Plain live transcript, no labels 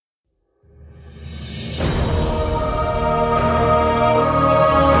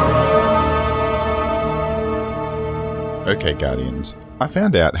Okay, Guardians, I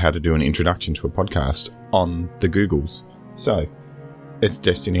found out how to do an introduction to a podcast on the Googles. So, it's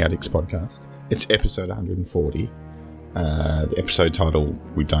Destiny Addicts Podcast. It's episode 140. The episode title,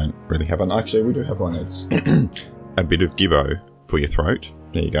 we don't really have one. Actually, we do have one. It's A Bit of Gibbo for Your Throat.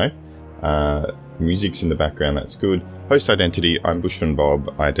 There you go. Music's in the background, that's good. Host identity, I'm Bushman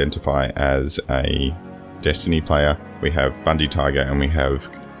Bob. I identify as a Destiny player. We have Bundy Tiger and we have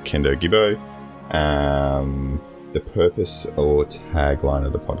Kendo Gibbo. The purpose or tagline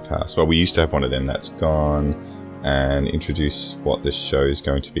of the podcast. Well, we used to have one of them, that's gone. And introduce what this show is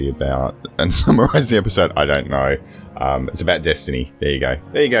going to be about and summarize the episode. I don't know. It's about Destiny. There you go.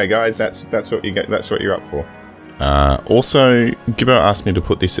 There you go, guys. That's what you get. That's what you're up for. Also, Gibbo asked me to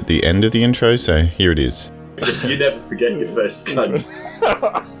put this at the end of the intro, so here it is. You never forget your first gun.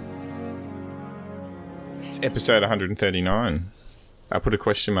 It's episode 139. I put a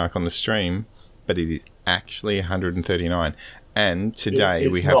question mark on the stream, but it is actually 139. And today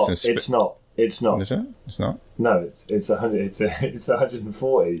we have some. It's not. It's not. Is it? It's not. No, it's 100. It's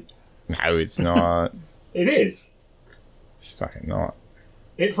 140. No, it's not. It is. It's fucking not.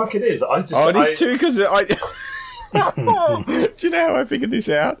 It fucking is. It is too, because I. Do you know how I figured this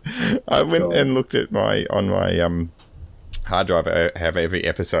out? I went and looked at my hard drive. I have every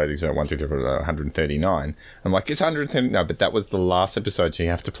episode, so 1, 2, 3, 4, 139. I'm like, it's 130. No, but that was the last episode, so you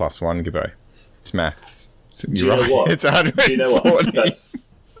have to plus one, Gibbo. It's maths. Do you know what? It's 140. Do you know what?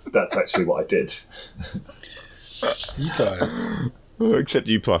 That's actually what I did. You guys. Except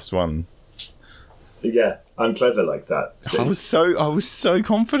you plus one. Yeah, I'm clever like that. So. I was so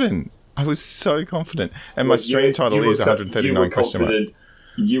confident. And my stream title is 139 question mark.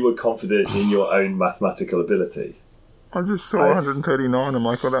 You were confident in your own mathematical ability. I just saw 139. I'm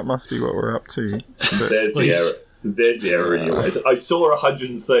like, well, that must be what we're up to. But there's the error. There's the error in your ways. I saw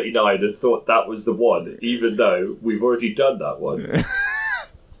 139 and thought that was the one, even though we've already done that one.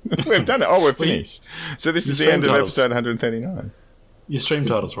 We've done it. Oh, we're finished. So this is the end of episode 139. Your stream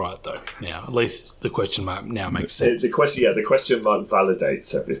title's right, though. Now, at least the question mark now makes sense. The question mark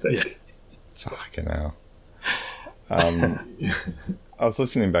validates everything. Yeah. Fucking hell. I was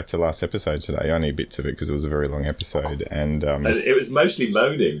listening back to last episode today, only bits of it because it was a very long episode, and it was mostly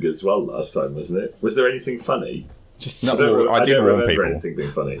moaning as well last time, wasn't it? Was there anything funny? I did warn people. Anything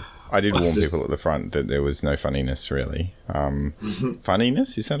being funny. I did warn people at the front that there was no funniness, really.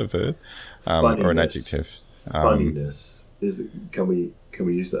 Funniness, is that a verb or an adjective? Funniness can we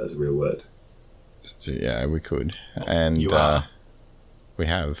use that as a real word? Yeah, we could, and we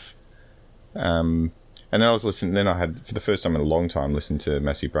have. And then I was listening. Then I had, for the first time in a long time, listened to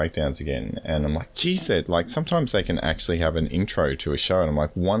Massive Breakdowns again, and I'm like, geez, that like sometimes they can actually have an intro to a show, and I'm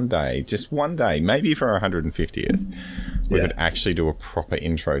like, just one day, maybe for our 150th, we could actually do a proper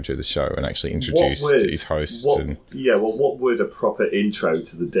intro to the show and actually introduce these hosts. What would a proper intro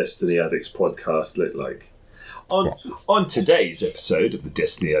to the Destiny Addicts Podcast look like? On today's episode of the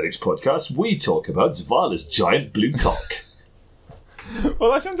Destiny Addicts Podcast, we talk about Zavala's giant blue cock.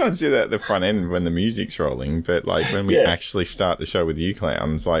 Well, I sometimes do that at the front end when the music's rolling, but like when we actually start the show with you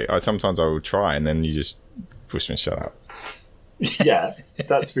clowns, like sometimes I will try and then you just push me, shut up. Yeah,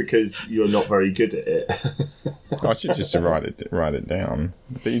 that's because you're not very good at it. I should just write it down,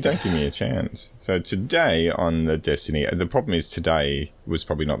 but you don't give me a chance. So today on the Destiny, the problem is today was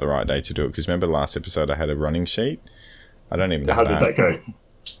probably not the right day to do it because remember last episode I had a running sheet. I don't even have that. How did that go?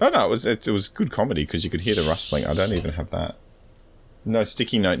 Oh no, it was good comedy because you could hear the rustling. I don't even have that. No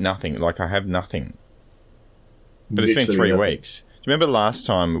sticky note, nothing. Like, I have nothing. But it's been 3 weeks. Do you remember last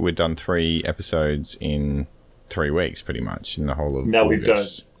time we'd done 3 episodes in 3 weeks, pretty much, in the whole of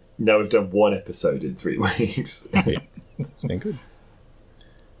August? Now we've done 1 episode in 3 weeks. Yeah, it's been good.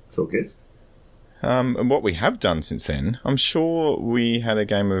 It's all good. And what we have done since then, I'm sure we had a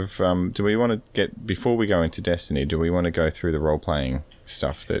game of... do we want to get... Before we go into Destiny, do we want to go through the role-playing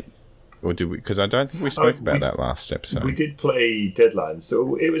stuff that... Or did we? Because I don't think we spoke about that last episode. We did play Deadlands.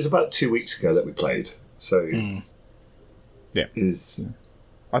 So it was about 2 weeks ago that we played. So, yeah,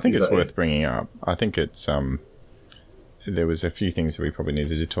 I think it's worth bringing up. I think it's there was a few things that we probably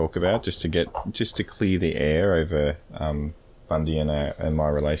needed to talk about just to clear the air over Bundy and my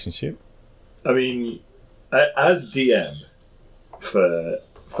relationship. I mean, as DM for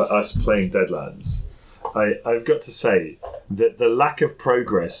us playing Deadlands. I've got to say that the lack of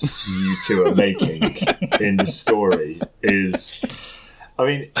progress you two are making in the story is, I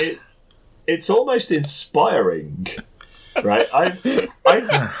mean, it's almost inspiring, right? I've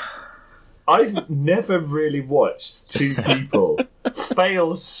never really watched two people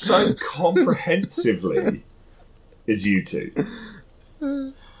fail so comprehensively as you two.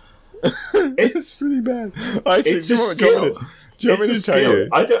 It's pretty bad. Actually, It's a skill. Do you want me to tell you?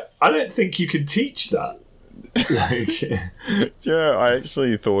 I don't think you can teach that. Yeah, I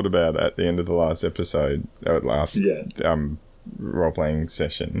actually thought about at the end of the last episode, role-playing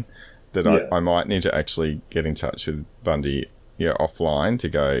session, that I might need to actually get in touch with Bundy offline to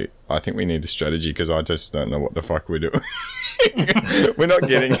go, I think we need a strategy because I just don't know what the fuck we're doing. We're not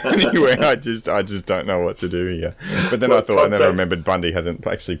getting anywhere. I just don't know what to do here. But then I then I remembered Bundy hasn't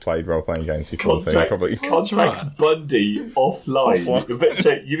actually played role-playing games before, so he probably... Contact Bundy offline. But,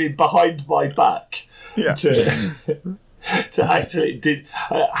 so you mean behind my back? Yeah. To actually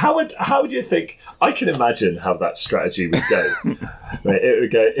how would you think? I can imagine how that strategy would go. Right,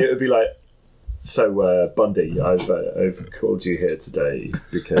 it would be like, so Bundy, I've called you here today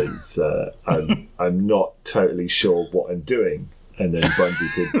because I'm not totally sure what I'm doing, and then Bundy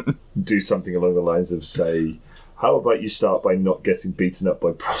could do something along the lines of say, how about you start by not getting beaten up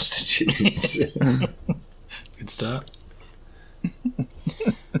by prostitutes? Good start.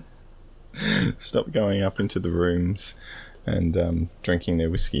 Stop going up into the rooms and drinking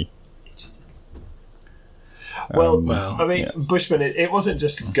their whiskey. Well, I mean, Bushman, it wasn't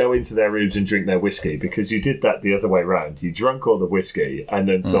just go into their rooms and drink their whiskey, because you did that the other way around. You drank all the whiskey and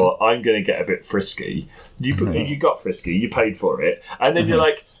then thought, I'm going to get a bit frisky. You got frisky, you paid for it, and then you're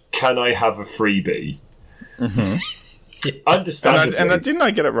like, can I have a freebie? Understandably. And didn't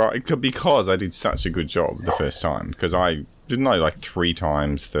I get it right? Because I did such a good job the first time. Because I didn't know like 3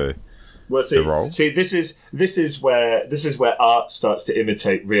 times the... Well, see, this is where art starts to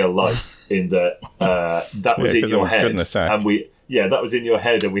imitate real life. In that was in your head, and that was in your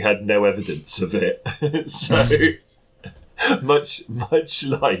head, and we had no evidence of it. So much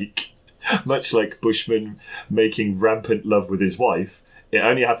like Bushman making rampant love with his wife, it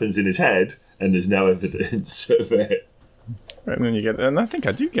only happens in his head, and there's no evidence of it. And then and I think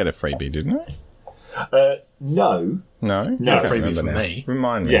I did get a freebie, didn't I? No. No, freebie from me.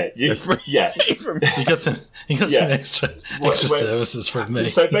 Remind me. Yeah, you got some extra services from me.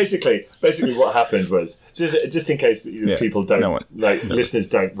 So basically, what happened was just in case people don't listeners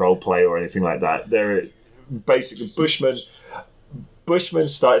don't role play or anything like that. There, basically, Bushman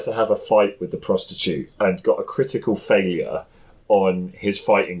started to have a fight with the prostitute and got a critical failure on his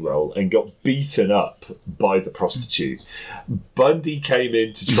fighting role and got beaten up by the prostitute. Bundy came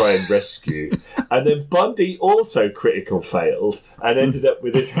in to try and rescue, and then Bundy also critical failed and ended up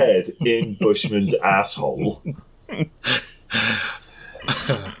with his head in Bushman's asshole.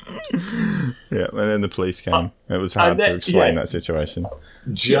 Yeah, and then the police came. It was hard to explain that situation.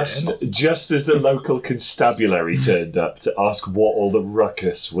 Just as the local constabulary turned up to ask what all the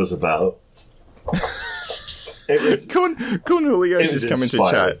ruckus was about. Cornelius just come into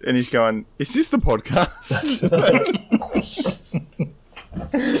chat and he's going, is this the podcast?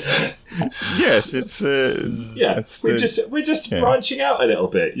 Yes, it's we're just branching out a little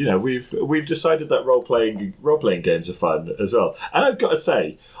bit. You know, we've decided that role playing games are fun as well. And I've got to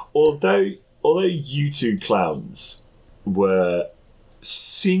say, although you two clowns were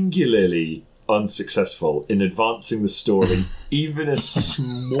singularly unsuccessful in advancing the story even a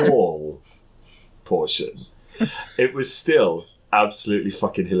small portion, it was still absolutely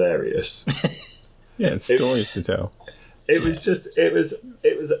fucking hilarious. Yeah, it's stories to tell. It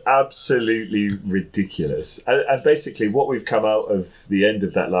was absolutely ridiculous. And basically what we've come out of the end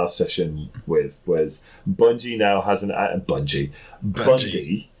of that last session with was Bundy now has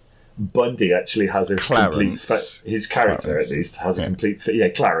Bundy actually has a Clarence. his character Clarence. At least has a complete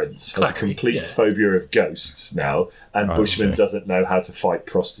Clarence has a complete phobia of ghosts now, and Bushman doesn't know how to fight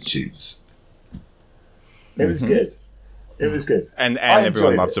prostitutes. It was good. It was good. And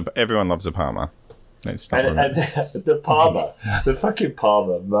everyone loves a Palmer. And the Palmer, the fucking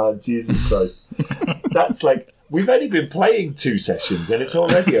Palmer, man, Jesus Christ. That's like, we've only been playing 2 sessions and it's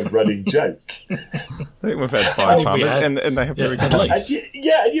already a running joke. I think we've had 5 Palmers and they have very good ones.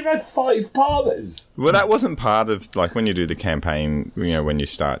 And you've had 5 Palmers. Well, that wasn't part of, like, when you do the campaign, you know, when you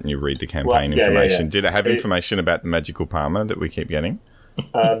start and you read the campaign information. Did it have information about the magical Palmer that we keep getting?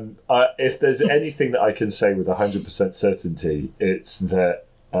 If there's anything that I can say with 100% certainty, it's that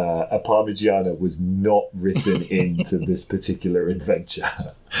a Parmigiana was not written into this particular adventure.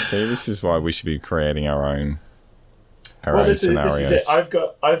 See, this is why we should be creating our own scenarios. This is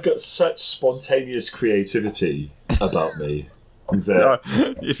it. I've got such spontaneous creativity about me that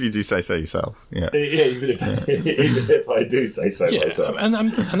if you do say so yourself, even if I do say so myself,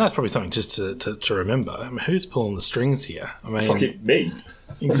 and that's probably something just to remember. I mean, who's pulling the strings here? I mean, fucking me.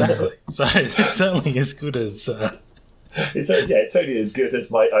 Exactly. So it's certainly as good as It's only as good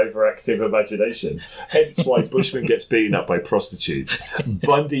as my overactive imagination. Hence why Bushman gets beaten up by prostitutes.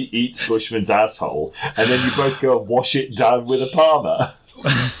 Bundy eats Bushman's asshole, and then you both go and wash it down with a Palmer.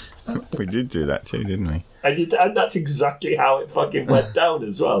 We did do that too, didn't we? And that's exactly how it fucking went down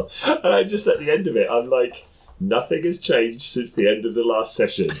as well. And I just, at the end of it, I'm like, nothing has changed since the end of the last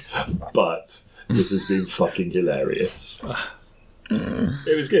session, but this has been fucking hilarious.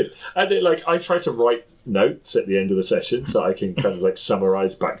 It was good. And I try to write notes at the end of the session so I can kind of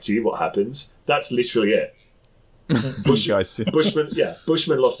summarize back to you what happens. That's literally it.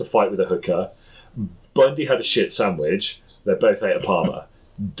 Bushman lost a fight with a hooker. Bundy had a shit sandwich. They both ate a Palmer.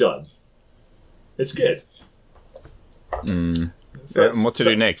 Done. It's good. And what to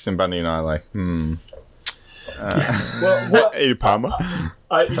do next? And Bundy and I are like, eat a Palmer?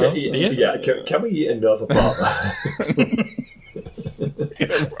 Yeah. Can we eat another Palmer?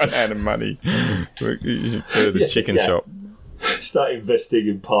 Run out of money. You should go to the chicken shop. Start investing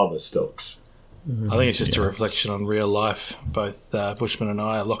in Palmer stocks. I think it's just a reflection on real life. Both Bushman and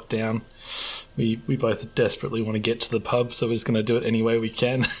I are locked down. We both desperately want to get to the pub, so we're just going to do it any way we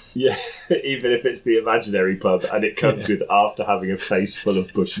can. Yeah, even if it's the imaginary pub and it comes with after having a face full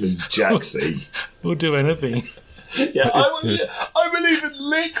of Bushman's jacksie. We'll do anything. Yeah, I will even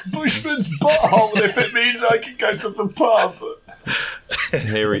lick Bushman's butthole if it means I can go to the pub. The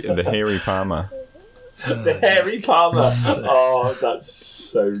hairy Palmer. The hairy Palmer. Oh, that's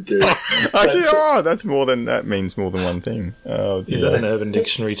so good. That's more than that means more than one thing. Oh, dear. Is that an Urban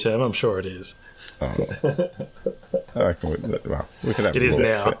Dictionary term? I'm sure it is. Oh. We could have it is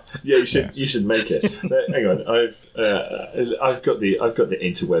now. Yeah, you should make it. Hang on, I've got the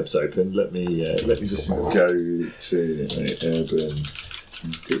interwebs open. Let me just go to Urban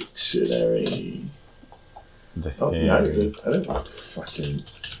Dictionary. No, I don't have fucking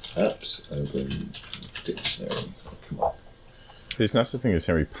apps. Urban Dictionary. Come on. There's no such thing as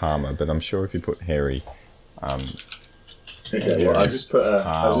Harry Palmer, but I'm sure if you put Harry, okay, well, I just put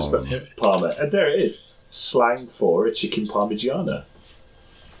Palmer, and there it is. Slang for a chicken parmigiana.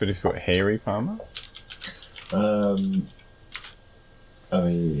 But if you put Harry Palmer,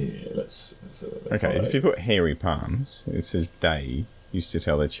 let's okay. If you put hairy palms, it says they used to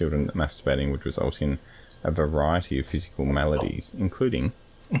tell their children that masturbating would result in a variety of physical maladies, including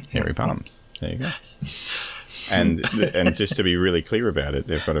hairy palms. There you go. And just to be really clear about it,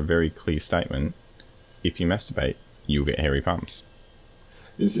 they've got a very clear statement. If you masturbate, you'll get hairy palms.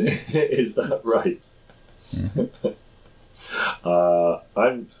 Is that right? Mm-hmm.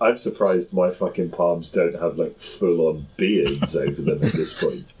 I'm surprised my fucking palms don't have full on beards over them at this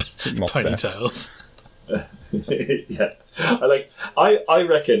point. Ponytails. Yeah, I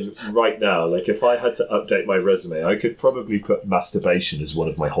reckon right now, if I had to update my resume, I could probably put masturbation as one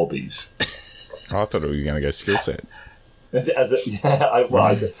of my hobbies. I thought we were going to go skill set. I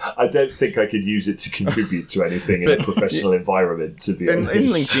don't think I could use it to contribute to anything in a professional environment, to be honest. In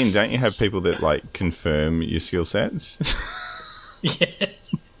LinkedIn, don't you have people that confirm your skill sets? Yeah.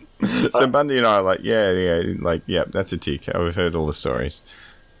 So Bundy and I are yeah, that's a tick. I've heard all the stories.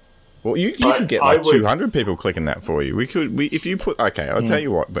 Well, you could get 200 people clicking that for you. If you put, okay, I'll tell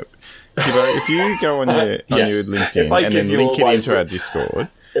you what, but if you go on your LinkedIn and then link it into our Discord,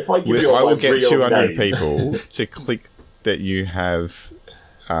 I will get 200 people to click that you have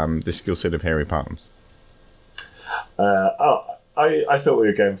the skill set of hairy palms. I thought we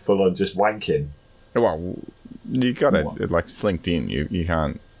were going full on just wanking. Well, you got to it's linked in. You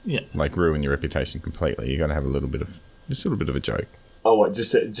can't ruin your reputation completely. You got to have a little bit of a joke. Oh, what,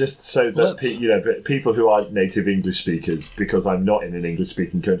 just so that people who aren't native English speakers, because I'm not in an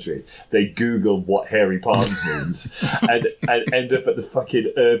English-speaking country, they Google what hairy palms means and end up at the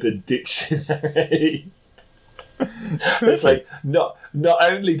fucking Urban Dictionary. It's not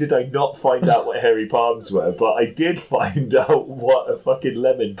only did I not find out what hairy palms were, but I did find out what a fucking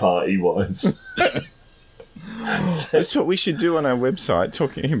lemon party was. That's what we should do on our website.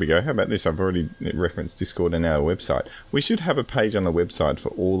 Here we go. How about this? I've already referenced Discord and our website. We should have a page on the website for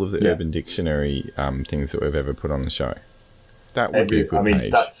all of the Urban Dictionary things that we've ever put on the show. That would be a good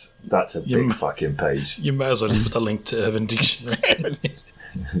page. That's a big fucking page. You may as well just put the link to Urban Dictionary.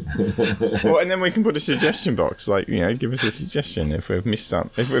 Well, and then we can put a suggestion box. Give us a suggestion if we've missed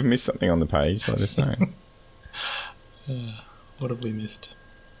something on the page. Let us know. What have we missed?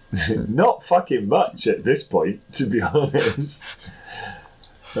 Not fucking much at this point, to be honest.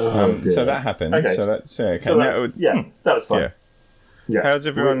 So that happened. Okay. So that's okay. That was fun. Yeah. How's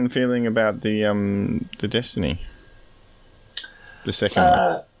everyone feeling about the Destiny? The second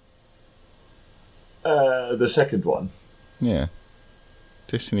one. The second one. Yeah.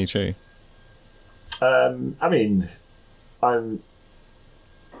 Destiny 2. I'm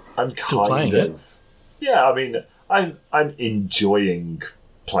Still kind playing of it? Yeah. I mean, I'm enjoying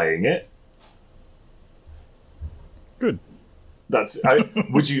playing it. Good.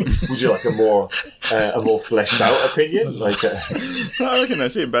 Would you like a more fleshed out opinion? Like, I reckon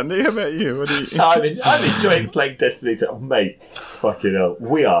that's it, Bundy. How about you? What do you? I'm enjoying playing Destiny 2. Mate, fucking hell,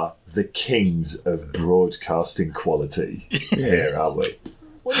 we are the kings of broadcasting quality here, aren't we?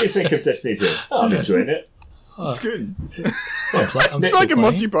 What do you think of Destiny 2? Oh, I'm enjoying it. It's good. It's It's like a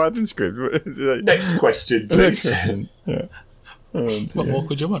Monty Python script. Next question, please. Yeah. What more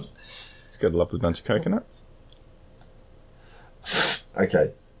could you want? It's got a lovely bunch of coconuts.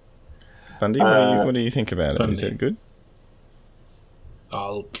 Okay. Bundy, what do you think about it? Is Bundy. it good?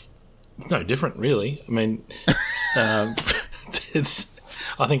 It's no different, really. I mean, it's.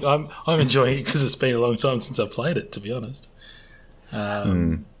 I think I'm enjoying it because it's been a long time since I've played it. To be honest. I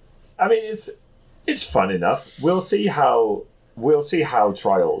mean, it's fun enough. We'll see how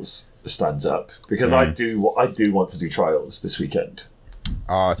Trials stands up, because I do want to do Trials this weekend.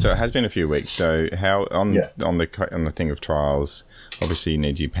 Oh, so it has been a few weeks. So how on the thing of Trials, obviously you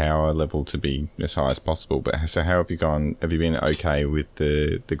need your power level to be as high as possible. But so how have you gone? Have you been okay with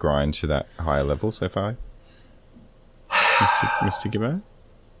the grind to that higher level so far, Mr. Gibbo?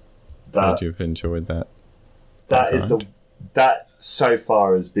 How do you've enjoyed that? That so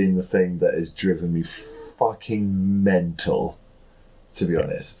far has been the thing that has driven me fucking mental, to be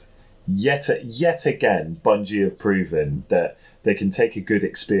honest. Yet again, Bungie have proven that they can take a good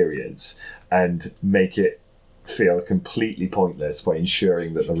experience and make it feel completely pointless by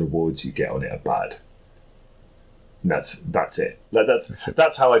ensuring that the rewards you get on it are bad. And that's it.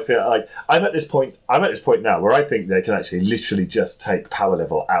 That's how I feel. Like I'm at this point now where I think they can actually literally just take power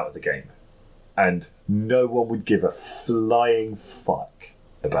level out of the game, and no one would give a flying fuck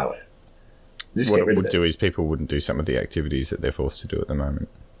about it. Just What get it rid would of it. do is people wouldn't do some of the activities that they're forced to do at the moment.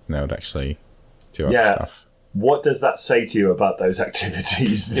 And they would actually do other stuff. What does that say to you about those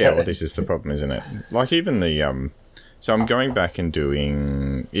activities? Yeah, well, this is the problem, isn't it? Like even the so I'm going back and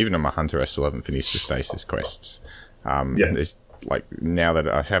doing, even on my Hunter, I still haven't finished the stasis quests. And there's like, now that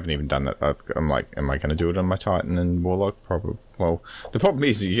I haven't even done that, I'm like, am I going to do it on my Titan and Warlock? Probably. Well, the problem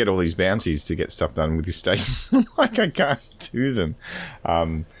is that you get all these bounties to get stuff done with your stasis. I'm like, I can't do them.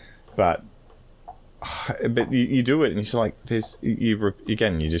 But you do it, and it's like you're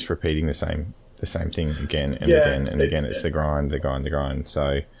just repeating the same thing again and again and again. It's the grind.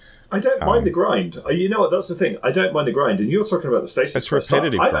 So I don't mind the grind. You know what? That's the thing. I don't mind the grind. And you're talking about the stasis. It's quests.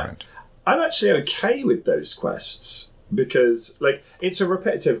 repetitive grind. I'm actually okay with those quests because, like, it's a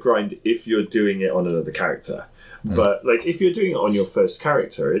repetitive grind if you're doing it on another character. But like, if you're doing it on your first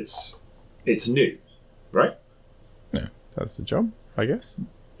character, it's new, right? Yeah, that's the job, I guess.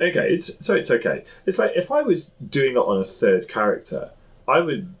 Okay, it's okay. It's like if I was doing it on a third character, I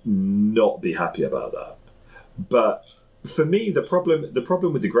would not be happy about that. But for me, the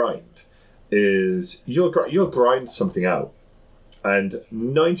problem with the grind is you'll grind something out, and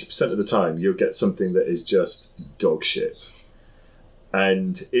 90% of the time you'll get something that is just dog shit.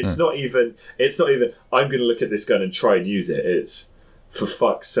 And it's not even I'm going to look at this gun and try and use it. It's, for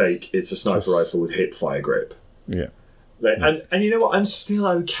fuck's sake, it's a sniper rifle with hip fire grip. Yeah. And you know what? I'm still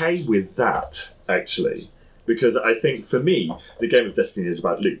okay with that, actually, because I think for me, the game of Destiny is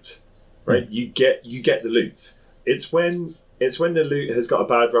about loot, right? You get the loot. It's when the loot has got a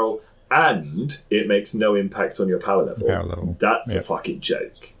bad roll and it makes no impact on your power level. That's a fucking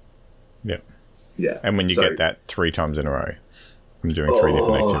joke. Yeah. Yeah. And when you get that 3 times in a row, from doing 3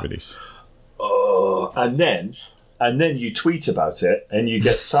 different activities. And then you tweet about it, and you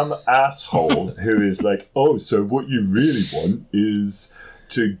get some asshole who is like, "Oh, so what you really want is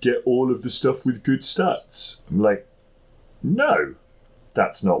to get all of the stuff with good stats." I'm like, "No,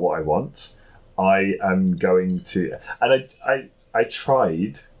 that's not what I want. I am going to." And I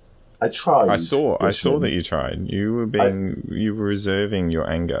tried. I saw that you tried. You were reserving your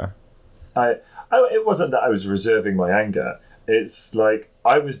anger. It wasn't that I was reserving my anger. It's like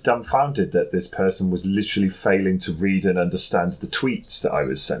I was dumbfounded that this person was literally failing to read and understand the tweets that I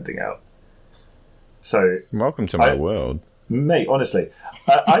was sending out. So, welcome to my world, mate. Honestly,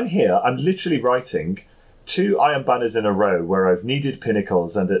 I'm here. I'm literally writing 2 Iron Banners in a row where I've needed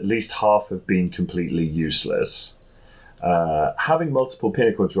pinnacles and at least half have been completely useless. Having multiple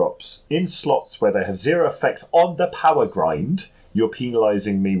pinnacle drops in slots where they have 0 effect on the power grind. You're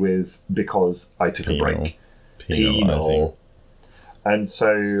penalising me with because I took a break. Penal. And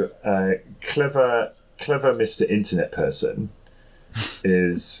so, clever Mr. Internet person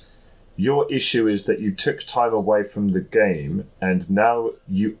is, your issue is that you took time away from the game and now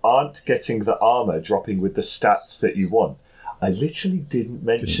you aren't getting the armor dropping with the stats that you want. I literally didn't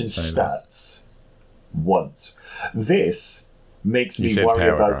mention stats once. This makes me worry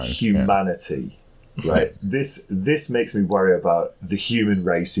about humanity. Yeah. Right? This makes me worry about the human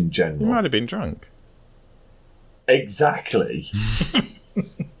race in general. You might have been drunk. Exactly.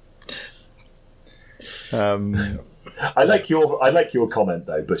 I like your comment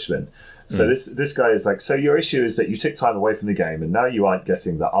though, Bushman. So this guy is like, so your issue is that you took time away from the game and now you aren't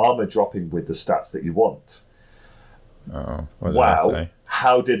getting the armor dropping with the stats that you want. Oh, what did I say?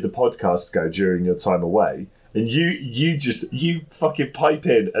 How did the podcast go during your time away? And you fucking pipe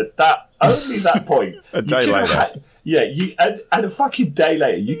in at only that point. A day later. And a fucking day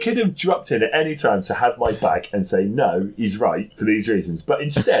later, you could have dropped in at any time to have my back and say, no, he's right for these reasons. But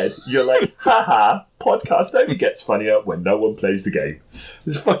instead, you're like, haha, podcast only gets funnier when no one plays the game.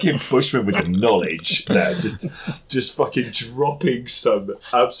 This fucking Bushman with the knowledge there, just fucking dropping some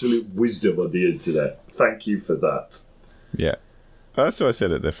absolute wisdom on the internet. Thank you for that. Yeah. Well, that's what I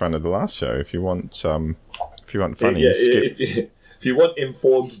said at the front of the last show. If you want funny, skip. If you want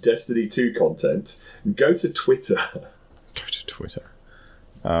informed Destiny 2 content, go to Twitter. Go to Twitter.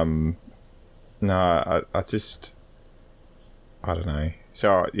 No, I don't know.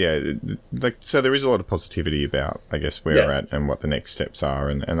 So yeah, so there is a lot of positivity about, I guess, where we're at and what the next steps are,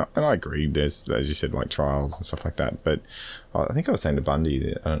 and I agree. There's, as you said, like trials and stuff like that. But I think I was saying to Bundy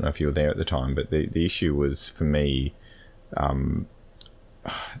that, I don't know if you were there at the time, but the issue was for me,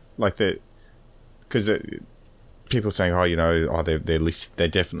 because people saying, they're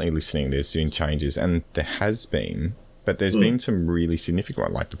definitely listening. There's been changes, and there has been, but there's been some really significant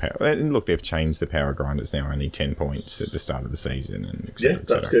one, like the power. And look, they've changed the power grinders now, only 10 points at the start of the season, and et cetera,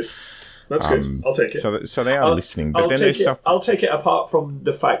 that's good. That's good. I'll take it. So they are listening, but then there's stuff. I'll take it apart from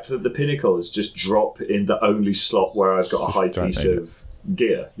the fact that the pinnacles just drop in the only slot where I've got a high piece of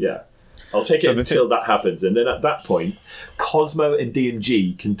gear. Yeah. I'll take it until that happens, and then at that point, Cosmo and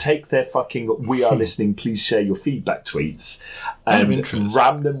DMG can take their fucking "We are listening, please share your feedback" tweets and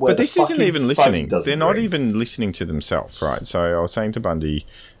ram them where. But this isn't even listening. They're not even listening to themselves, right? So I was saying to Bundy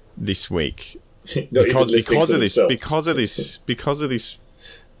this week because of this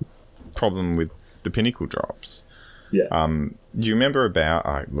problem with the pinnacle drops. Yeah. Do you remember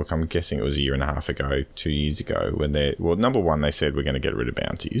about? Look, I'm guessing it was a year and a half ago, 2 years ago, when number one, they said we're going to get rid of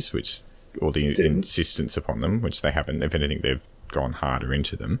bounties, or the insistence upon them, which they haven't. If anything, they've gone harder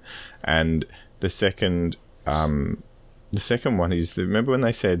into them. And the second one is, remember when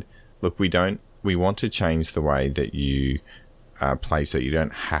they said, look, we want to change the way that you play, so you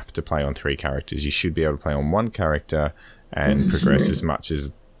don't have to play on 3 characters. You should be able to play on 1 character and progress as much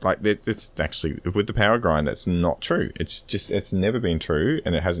as, like, it's actually, with the power grind, that's not true. It's never been true,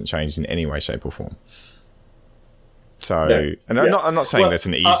 and it hasn't changed in any way, shape or form. So, I'm not saying that's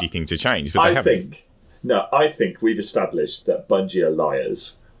an easy thing to change, but I think we've established that Bungie are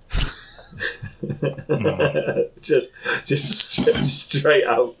liars. just straight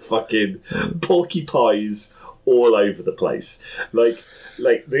out fucking porcupines all over the place.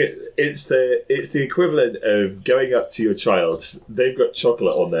 It's the equivalent of going up to your child. They've got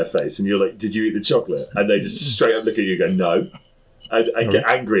chocolate on their face, and you're like, "Did you eat the chocolate?" And they just straight up look at you and go, "No," and get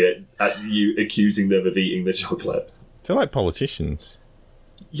angry at you accusing them of eating the chocolate. They're like politicians.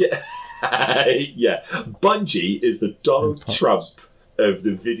 Yeah. Yeah. Bungie is the Donald Trump of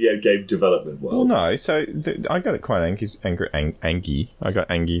the video game development world. Well, no. So I got quite angry. I got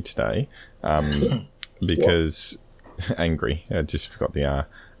angry today because angry. I just forgot the R.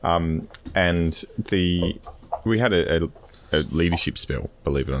 And we had a leadership spill,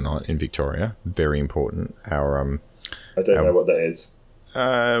 believe it or not, in Victoria. Very important. I don't know what that is.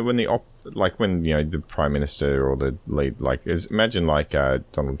 When the Prime Minister or the lead, imagine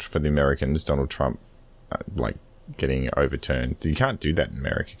Donald, for the Americans, Donald Trump, getting overturned. You can't do that in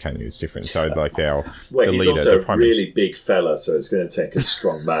America, can you? It's different. So he's leader, also a really big fella, so it's going to take a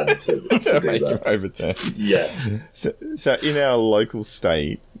strong man to do that. Overturn. Yeah. So in our local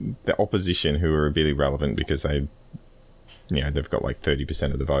state, the opposition, who are really relevant because they've got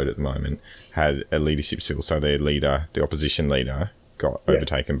 30% of the vote at the moment, had a leadership spill. So their leader, the opposition leader, got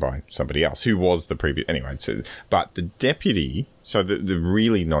overtaken by somebody else who was the previous. Anyway, but the deputy, so the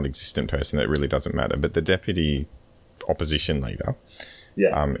really non-existent person, that really doesn't matter, but the deputy opposition leader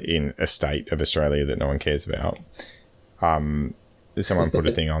in a state of Australia that no one cares about, someone put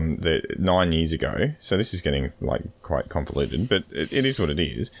a thing on 9 years ago, so this is getting quite convoluted, but it is what it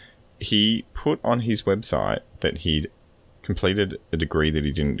is. He put on his website that he'd completed a degree that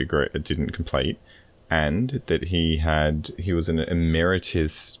he didn't complete, and that he was an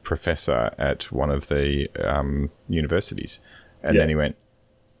emeritus professor at one of the universities. And then he went,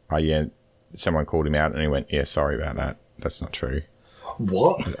 someone called him out, and he went, yeah, sorry about that. That's not true.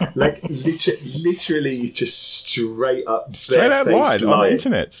 What? Like literally just straight up out lied on the lying.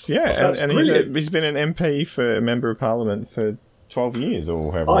 internet. Yeah, That's and he's been an MP for a member of parliament for 12 years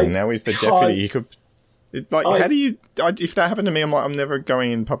or however long. Now he's the deputy. He could... how do you... if that happened to me, I'm never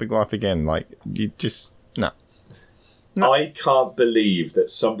going in public life again. Like, you just... No. I can't believe that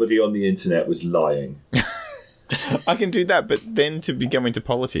somebody on the internet was lying. I can do that, but then to be going to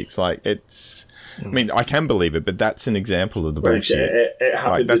politics, like, it's... I mean, I can believe it, but that's an example of the bullshit. It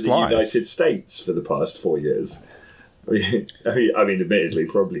happened in the lies. United States for the past 4 years. I mean, admittedly,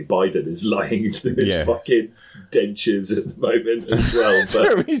 probably Biden is lying through his fucking dentures at the moment as well.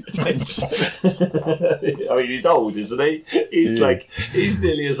 But his dentures. I mean, he's old, isn't he? He's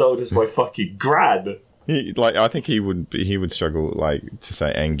nearly as old as my fucking gran. I think he would struggle to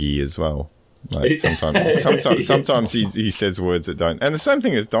say Angie as well. Like sometimes he says words that don't. And the same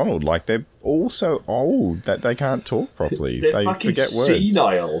thing as Donald. Like, they're all so old that they can't talk properly. They fucking forget words.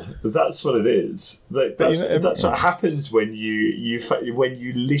 Senile. That's what it is. That's what happens when you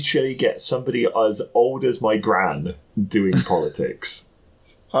literally get somebody as old as my gran doing politics.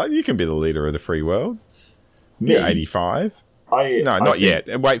 You can be the leader of the free world. Me? You're 85. Not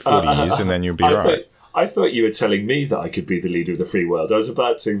yet. Wait 40 years and then you'll be right. I thought you were telling me that I could be the leader of the free world. I was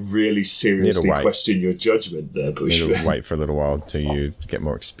about to really seriously question your judgment there, Bushman. You need to wait for a little while till you get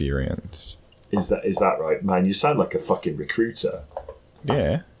more experience. Is that right? Man, you sound like a fucking recruiter.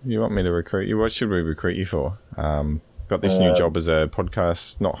 Yeah. You want me to recruit you? What should we recruit you for? Got this new job as a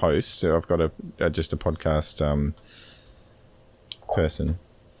podcast, not host. So I've got just a podcast person.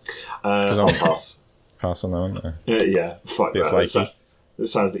 I'll pass. Pass on that one? Yeah, fuck that. Flaky. It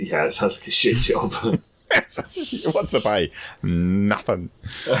sounds like a shit job. What's the pay? Nothing.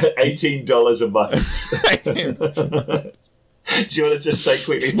 $18 a month. Do you want to just say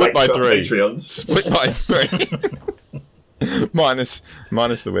quickly? Split by 3. Patreons. Split by 3. minus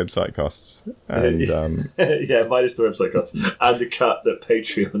the website costs and minus the website costs and the cut that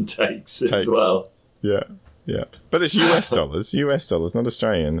Patreon takes as well. Yeah. But it's US dollars, not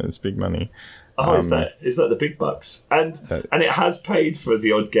Australian. It's big money. Oh, is that the big bucks? And it has paid for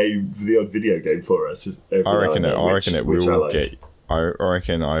the odd video game for us. I reckon it will get. I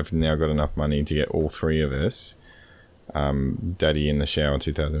reckon I've now got enough money to get all 3 of us. Daddy in the Shower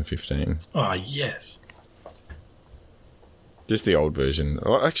 2015. Oh yes. Just the old version.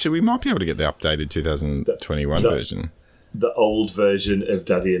 Well, actually, we might be able to get the updated 2021 version. The old version of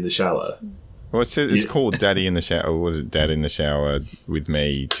Daddy in the Shower. Well, it's called Daddy in the Shower, or was it Dad in the Shower with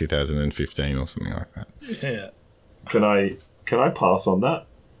Me 2015 or something like that? Yeah. Can I pass on that?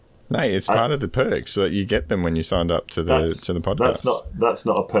 No, it's part of the perks so that you get them when you signed up to the podcast. That's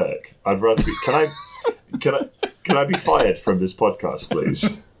not a perk. I'd rather be, can I be fired from this podcast,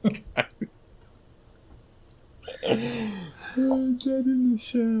 please? Dad in the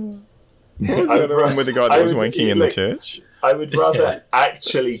Shower. What was the other one with the guy that was wanking in the church? I would rather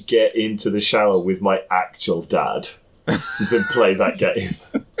actually get into the shower with my actual dad than play that game.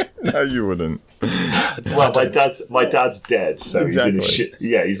 No, you wouldn't. Well, my dad's dead, so exactly.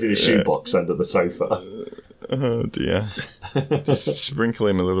 he's in a shoebox under the sofa. Oh dear! Just sprinkle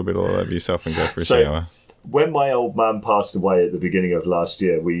him a little bit all over yourself and go for a shower. When my old man passed away at the beginning of last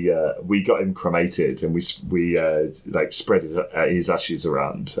year, we got him cremated and we spread his ashes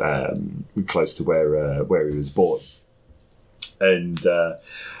around close to where he was born. And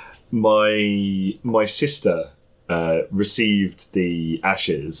my sister received the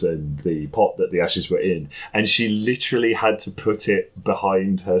ashes and the pot that the ashes were in, and she literally had to put it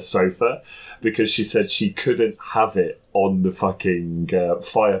behind her sofa because she said she couldn't have it on the fucking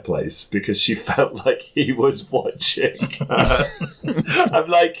fireplace because she felt like he was watching her. I'm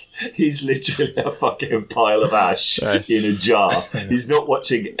like, he's literally a fucking pile of ash in a jar. He's not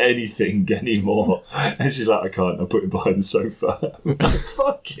watching anything anymore. And she's like, I can't, I put him behind the sofa.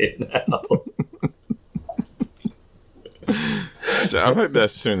 Fucking hell. So I hope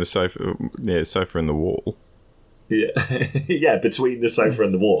that's between the sofa and the wall. Yeah, between the sofa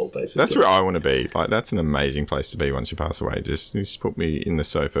and the wall, basically. That's where I want to be. Like, that's an amazing place to be once you pass away. Just put me in the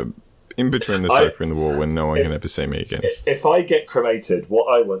sofa, in between the sofa and the wall, when no one can ever see me again. If I get cremated,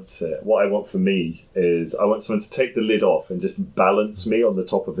 what I want for me is I want someone to take the lid off and just balance me on the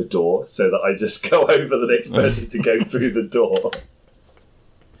top of a door, so that I just go over the next person to go through the door.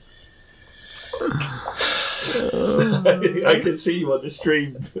 I can see you on the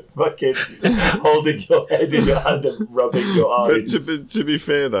stream, fucking holding your head in your hand and rubbing your eyes. But to be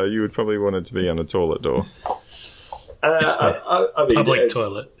fair, though, you would probably want it to be on a toilet door. I mean, public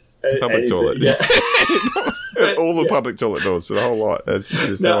toilet. Public toilet. Yeah. All the public toilet doors, so the whole lot.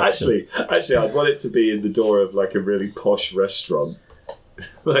 There's No, no option. actually, I'd want it to be in the door of like a really posh restaurant,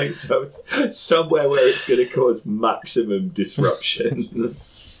 like somewhere where it's going to cause maximum disruption.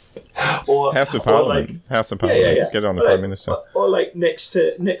 Or House of or Parliament. House of Parliament. Yeah. Get on the Or Prime Minister. or like next,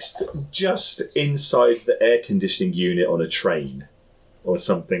 just inside the air conditioning unit on a train. Or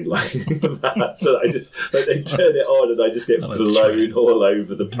something like that. So I just they turn it on and I just get blown all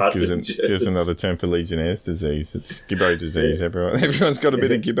over the passengers. Gives another term for Legionnaire's disease. It's Gibbo disease. Everyone's got a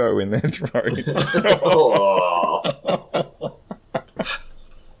bit of Gibbo in their throat. Oh.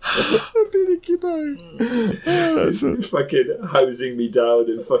 A bit of Gibbo. That's it. Fucking hosing me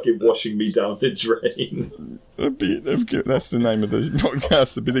down and fucking washing me down the drain. A bit of Gibbo. That's the name of the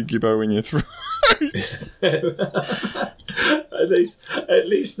podcast. A bit of Gibbo in your throat. At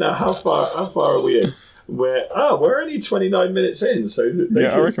least now, how far are we in? We're only 29 minutes in, so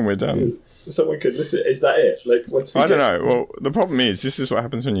I reckon we're done. Someone could listen. Is that it? Like, I don't know. Well, the problem is, this is what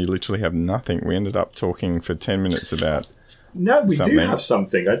happens when you literally have nothing. We ended up talking for 10 minutes about. No, we something. do have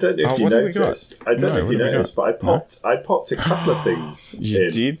something. I don't know if you noticed. I don't know if you noticed, but I popped a couple of things. You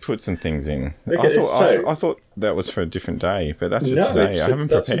did put some things in. Look at this. I thought that was for a different day, but that's for today. I haven't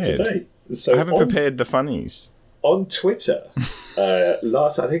prepared. So I haven't prepared the funnies. On Twitter, I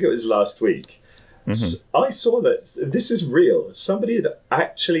think it was last week, I saw that this is real. Somebody had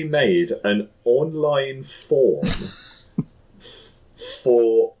actually made an online form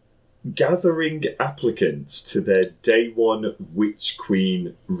for gathering applicants to their day one Witch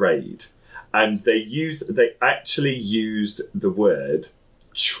Queen raid, and they actually used the word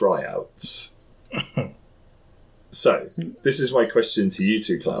tryouts. So this is my question to you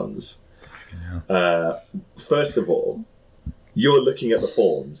two clowns. First of all, you're looking at the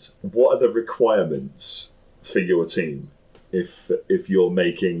forms. What are the requirements for your team? If you're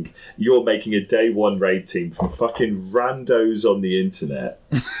making a day one raid team from fucking randos on the internet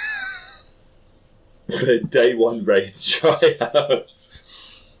for day one raid tryouts.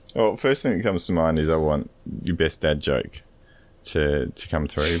 Well, first thing that comes to mind is I want your best dad joke to come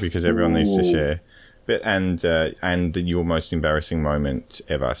through, because everyone needs to share. But and your most embarrassing moment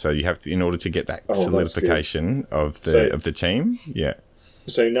ever. So you have to, in order to get that solidification of the team. Yeah.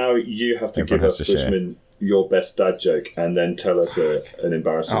 So now you have to give us, Bushman, your best dad joke, and then tell us an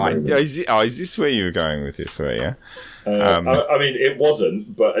embarrassing moment. Is this where you were going with this? Were you? I mean, it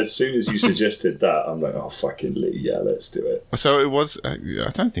wasn't, but as soon as you suggested that, I'm like, oh, fucking Lee, yeah, let's do it. So it was, I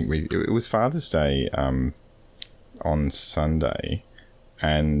don't think it was Father's Day on Sunday,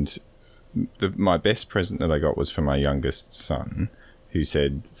 and my best present that I got was for my youngest son, who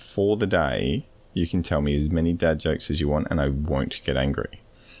said, for the day, you can tell me as many dad jokes as you want and I won't get angry.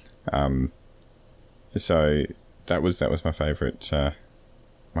 So that was my favourite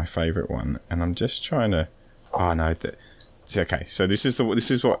one, and I'm just trying to. Oh no! Okay, so this is what.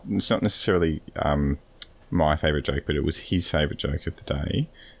 It's not necessarily my favourite joke, but it was his favourite joke of the day.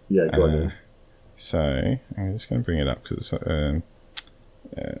 Yeah, go on. So I'm just going to bring it up because it's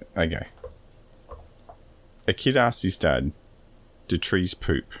okay. A kid asks his dad, "Do trees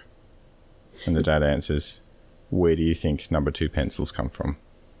poop?" And the dad answers, "Where do you think number 2 pencils come from?"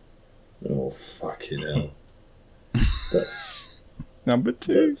 Oh, fucking hell. Number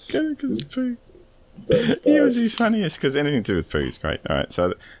 2, because poo. He was his funniest, because anything to do with poo is great. All right,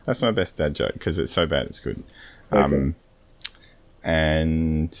 so that's my best dad joke, because it's so bad it's good. Okay.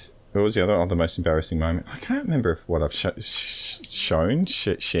 And what was the other most embarrassing moment? I can't remember what I've shared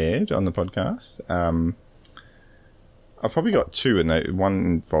on the podcast. I've probably got 2, and one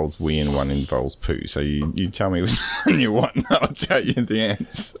involves wee and one involves poo. So you tell me which one you want, and I'll tell you the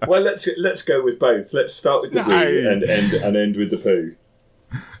answer. Well, let's go with both. Let's start with the wee and end with the poo.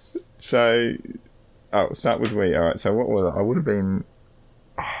 So, start with wee. All right. So what was I would have been?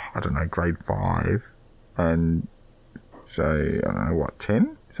 I don't know, grade 5, and so I don't know what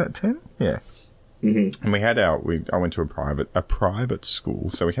 10. Is that 10? Yeah. Mm-hmm. And we had I went to a private school,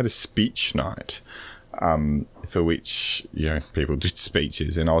 so we had a speech night. For which, people did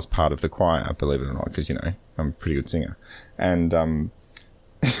speeches, and I was part of the choir, believe it or not, because, I'm a pretty good singer. And, All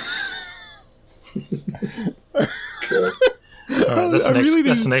right, that's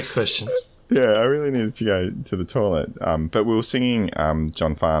the next question. Yeah, I really needed to go to the toilet. But we were singing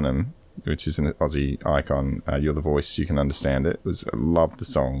John Farnham, which is an Aussie icon. You're the Voice, You Can Understand It. I loved the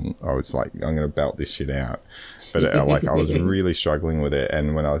song. I was like, I'm going to belt this shit out. But I was really struggling with it,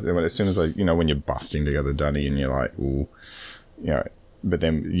 and as soon as when you're busting together Dunny, and you're like, well, but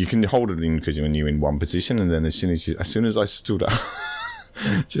then you can hold it in because when you're in one position, and then as soon as I stood up,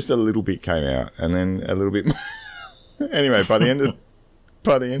 just a little bit came out, and then a little bit more. Anyway, by the end of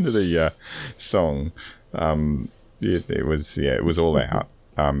the song, It was all out.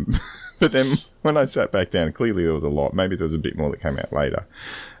 But then when I sat back down, clearly there was a lot. Maybe there was a bit more that came out later.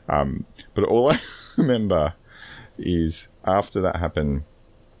 But all I remember is after that happened,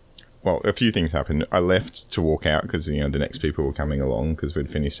 well, a few things happened. I left to walk out because, the next people were coming along because we'd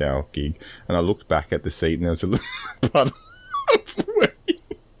finished our gig. And I looked back at the seat and there was a little puddle of wee.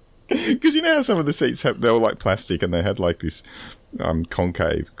 Because you know how some of the seats they were like plastic and they had like this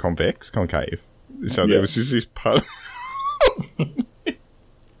concave. So there was just this puddle. And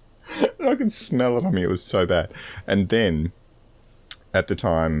I could smell it on me. It was so bad. And then at the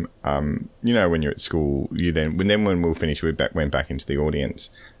time, when you're at school, when we were finished, we went back into the audience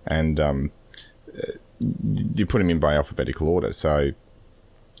and you put them in by alphabetical order. So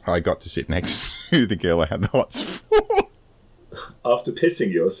I got to sit next to the girl I had the hots for. After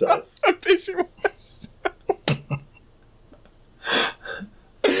pissing yourself? After pissing myself.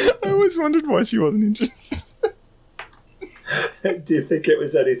 I always wondered why she wasn't interested. Do you think it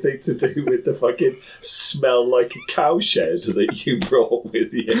was anything to do with the fucking smell like a cow shed that you brought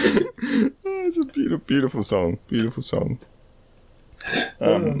with you? Oh, it's a beautiful song. Beautiful song.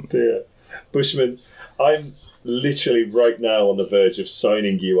 Oh dear. Bushman, I'm literally right now on the verge of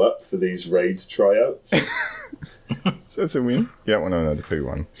signing you up for these raid tryouts. So that's a win. You don't want another poo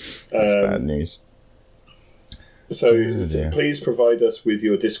one. That's bad news. So please provide us with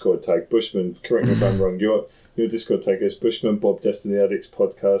your Discord tag. Bushman, correct me if I'm wrong. Your Discord tag is Bushman Bob Destiny Addicts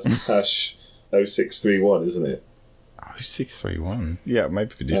Podcast #0631, isn't it? 0631. Yeah,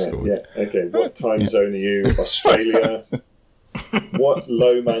 maybe for Discord. Yeah. Okay. What time zone are you? Australia. What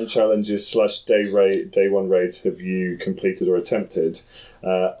low man challenges / day one raids have you completed or attempted?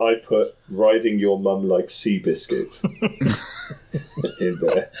 I put riding your mum like Seabiscuit in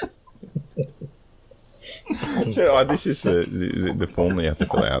there. So this is the form that you have to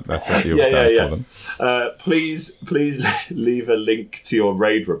fill out. That's what you've done for them. Please leave a link to your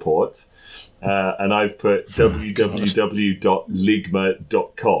raid report. And I've put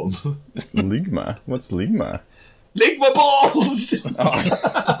www.ligma.com. Ligma? What's Ligma? Ligma balls! Oh.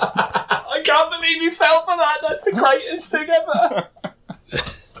 I can't believe you fell for that. That's the greatest thing ever.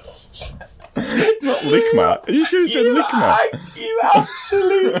 It's not Ligma. You should have said Ligma. You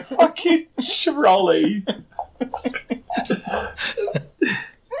absolute fucking trolley.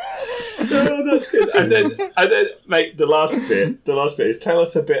 Oh, that's good. And then, mate, the last bit is tell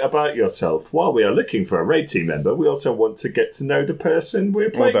us a bit about yourself. While we are looking for a raid team member, we also want to get to know the person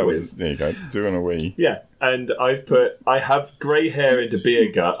we're playing with. There you go, doing a wee. Yeah, and I've put, I have grey hair and a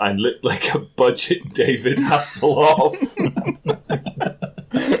beer gut and look like a budget David Hasselhoff.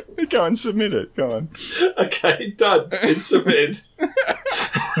 Go and submit it. Go on. Okay, done. It's submitted.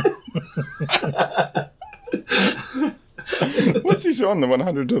 What's this on, the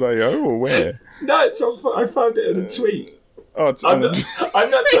 100.io or where? No, it's on. I found it in a tweet. Oh, it's I'm not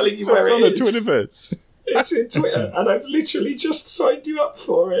telling you where it is. It's on the Twitterverse. It's in Twitter, and I've literally just signed you up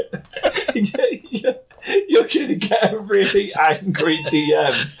for it. You're going to get a really angry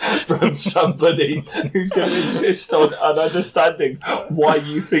DM from somebody who's going to insist on understanding why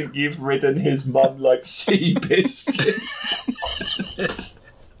you think you've ridden his mum like Seabiscuit.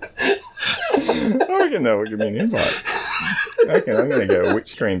 I reckon that will give me an invite. I reckon I'm going to go Witch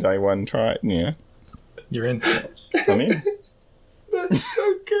Screen day one, try it, yeah. You're in. I'm in. That's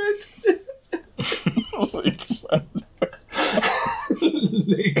so good.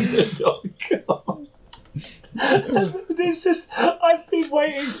 Ligma.com. It's just, I've been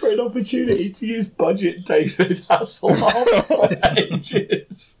waiting for an opportunity to use budget David Hasselhoff for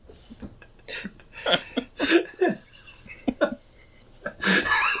ages.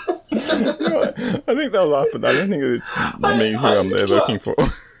 I think they'll laugh at that. I don't think it's me who they're looking for.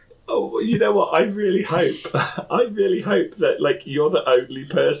 Oh, you know what? I really hope that you're the only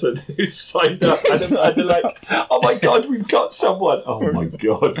person who's signed up, and they're like, "Oh my god, we've got someone!" Oh my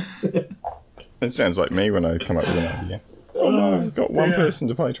god! It sounds like me when I come up with an idea. Oh no, I've got one person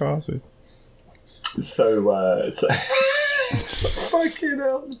to play trials with. So fucking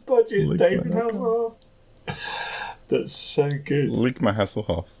hell, budget Ligma. David Hasselhoff. That's so good. Ligma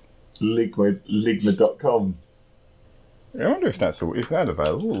Hasselhoff. Ligma.com. I wonder if that's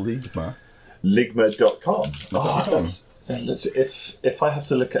available. Ligma. Ligma.com. Oh, that's if I have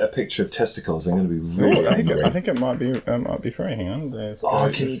to look at a picture of testicles, I'm going to be really angry. I think it might be free. Hang on.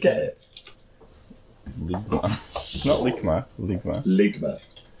 Can you get it? Ligma. Not Ligma. Ligma. Ligma.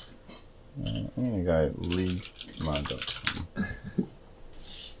 I'm going to go Ligma.com.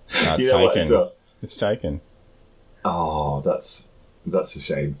 It's taken. It's taken. Oh, that's a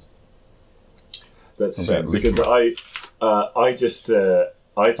shame. That's a shame because I just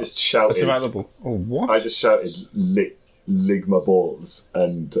I just shouted. It's available. Oh, what? I just shouted Ligma balls,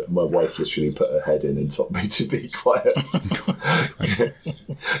 and my wife literally put her head in and told me to be quiet. Okay,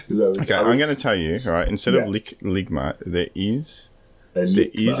 I'm going to tell you, right? Instead of Ligma, there is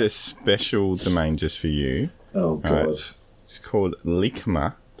a special domain just for you. Oh god! Right? It's called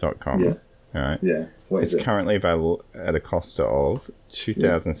Ligma.com. Yeah. All right. Yeah. It's currently available at a cost of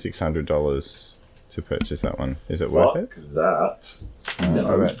 $2,600 to purchase that one. Is it worth it? That.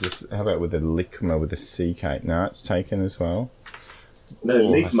 How about with a Ligma with a CK? No, it's taken as well. No,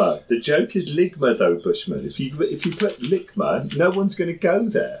 Ligma. The joke is Ligma, though, Bushman. If you put Ligma, no one's going to go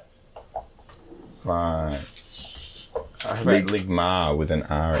there. Right. How about Ligma with an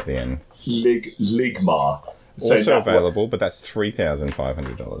R at the end? Ligma. So also available, but that's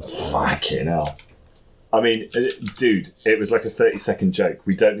 $3,500. Fucking hell. I mean, dude, it was like a 30-second joke.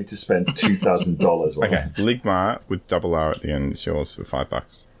 We don't need to spend $2,000 on okay, Ligma with double R at the end is yours for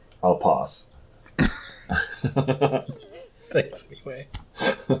 $5. I'll pass. Thanks, anyway.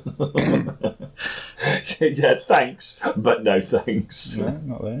 Yeah, thanks, but no thanks. No,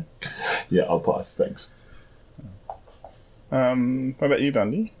 not there. Yeah, I'll pass, thanks. What about you,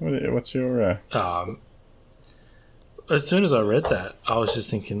 Bundy? What's your... As soon as I read that, I was just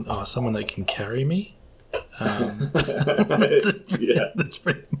thinking, someone that can carry me. That's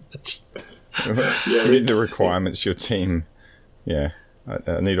pretty much. What are the requirements? Your team. Yeah,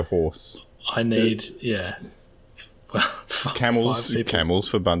 I need a horse. I need Camels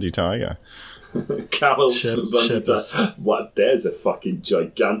for Bundy Tiger. Camels for Bundy Tiger. What? There's a fucking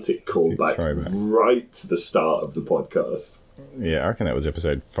gigantic callback right to the start of the podcast. Yeah, I reckon that was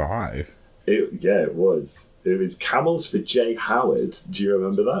episode 5. It was. It was Camels for Jay Howard. Do you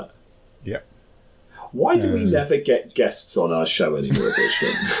remember that? Yep. Why do we never get guests on our show anymore,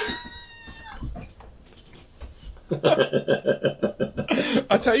 Bushman?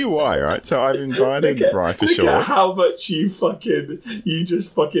 I'll tell you why, right? So I've invited Rye for Short. Look at how much you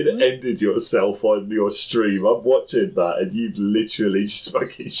just fucking ended yourself on your stream. I'm watching that, and you've literally just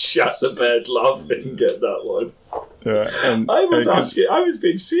fucking shut the bed laughing at that one. I was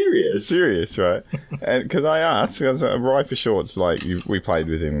being serious. Serious, right? And because I asked, because Rye for Short's like, we played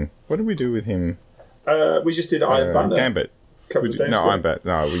with him. What did we do with him? We just did Iron Banner. Gambit. Iron Banner.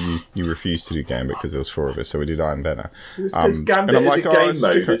 No, you refused to do Gambit because there was 4 of us, so we did Iron Banner. Because Gambit is a game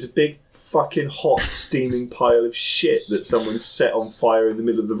mode. There's a big fucking hot steaming pile of shit that someone set on fire in the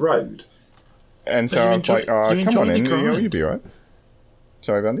middle of the road. And so I was like, come on in, you'll be right.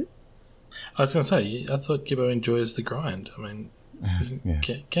 Sorry, Bundy? I was going to say, I thought Gibbo enjoys the grind. I mean,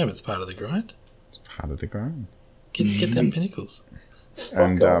 Gambit's part of the grind. It's part of the grind. Get them pinnacles.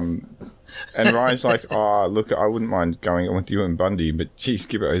 And Ryan's like, look, I wouldn't mind going on with you and Bundy, but geez,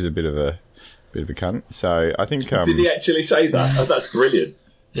 Gibbo is a bit of a cunt. So I think did he actually say that? Oh, that's brilliant.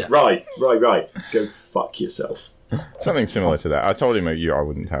 Yeah. Right. Go fuck yourself. Something similar to that. I told him I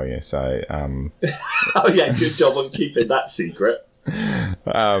wouldn't tell you. So oh yeah, good job on keeping that secret.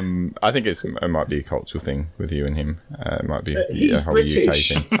 I think it might be a cultural thing with you and him. It might be he's a whole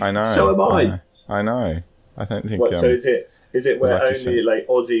British. UK thing. I know. So am I. I know. I don't think. What, so is it where only like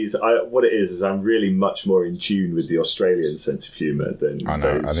Aussies? What it is I'm really much more in tune with the Australian sense of humour than I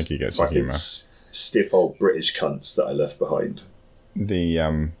know. Those I think he gets the humour. Stiff old British cunts that I left behind.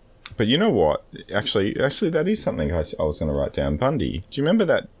 But you know what? Actually, that is something I was going to write down. Bundy, do you remember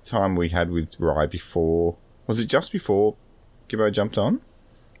that time we had with Rye before? Was it just before Gibbo jumped on?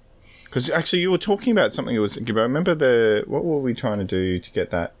 Because actually, you were talking about something. It was Gibbo. Remember what were we trying to do to get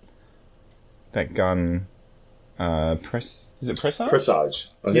that gun? Is it Presage? Presage.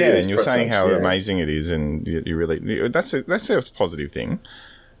 Yeah, and you were saying how amazing it is, and you really that's a positive thing.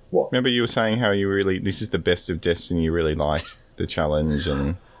 What? Remember you were saying how this is the best of Destiny. You really like the challenge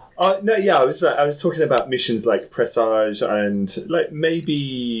and. No, yeah, I was talking about missions like Presage and like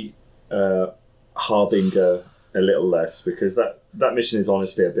maybe Harbinger a little less, because that mission is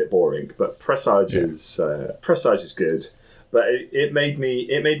honestly a bit boring. But Presage is good. But it made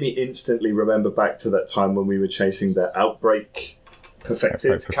me instantly remember back to that time when we were chasing the Outbreak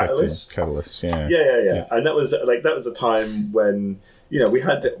perfected catalyst. Yeah. And that was a time when we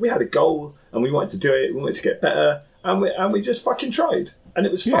had a goal and we wanted to do it. We wanted to get better, and we just fucking tried, and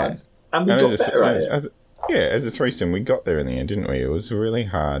it was fun, and we got better at it. As a threesome, we got there in the end, didn't we? It was a really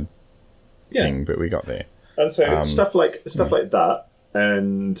hard thing, but we got there. And so stuff like that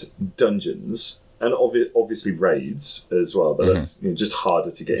and dungeons. And obviously raids as well, but that's just harder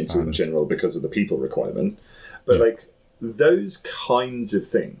to get into in general because of the people requirement. But like those kinds of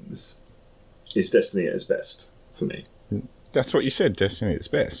things is Destiny at its best for me. That's what you said, Destiny at its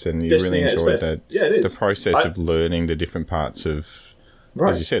best, and you Destiny really enjoyed that. Yeah, it is. The process of learning the different parts of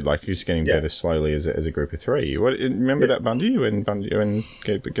As you said, like, he's getting better slowly as a group of three. Remember that Bundy when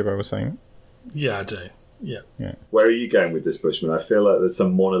Gibbo was saying that? Yeah, I do. Yeah. Where are you going with this, Bushman? I feel like there's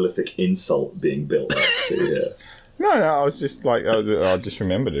some monolithic insult being built up to here. No, I was just like, I just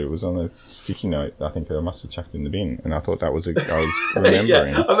remembered it. It was on a sticky note. I think I must have chucked it in the bin, and I thought that was I was remembering.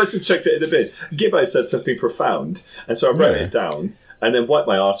 Yeah, I must have chucked it in the bin. Gibbo said something profound, and so I wrote it down, and then wiped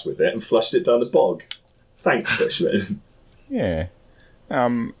my arse with it and flushed it down the bog. Thanks, Bushman. Yeah.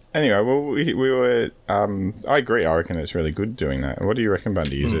 Anyway, well, we were. I agree. I reckon it's really good doing that. What do you reckon,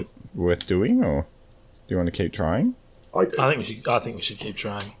 Bundy? Is it worth doing, or do you want to keep trying? I do. I think we should keep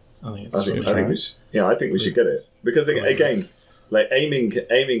trying. I think we should get it, because again, like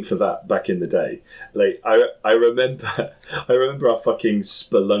aiming for that back in the day. Like I remember our fucking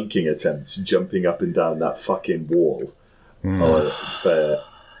spelunking attempts, jumping up and down that fucking wall for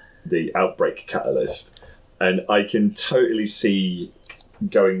the Outbreak Catalyst, and I can totally see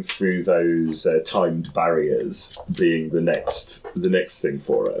going through those timed barriers being the next thing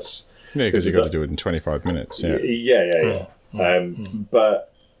for us. Yeah, because you've got to do it in 25 minutes. Yeah. But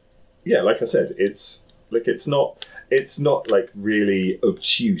yeah, like I said, it's not like really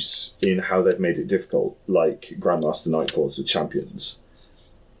obtuse in how they've made it difficult, like Grandmaster Nightfalls with Champions.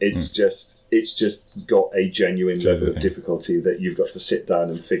 It's just got a genuine level of difficulty that you've got to sit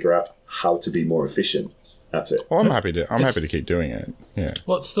down and figure out how to be more efficient at it. Well, I'm happy to keep doing it. Yeah.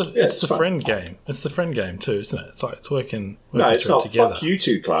 Well, it's the friend game. It's the friend game too, isn't it? It's like it's working. No, it's not. Together. Fuck you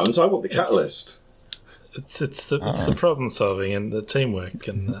two clowns. I want the catalyst. It's the problem solving and the teamwork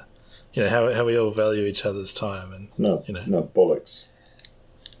and how we all value each other's time and no bollocks.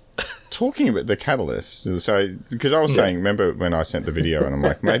 Talking about the catalyst, so because I was saying, remember when I sent the video and I'm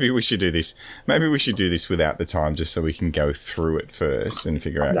like, maybe we should do this without the time, just so we can go through it first and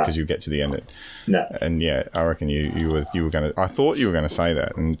figure out, because you get to the end. And yeah, I reckon you were going to. I thought you were going to say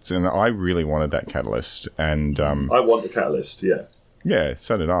that, and I really wanted that catalyst, and I want the catalyst. Yeah,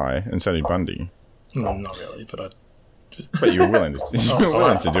 so did I, and so did Bundy. No, not really, but I. But you were willing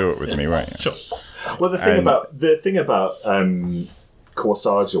to do it with me, weren't you? Sure. Well, the thing about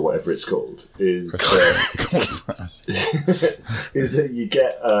Corsage or whatever it's called is that you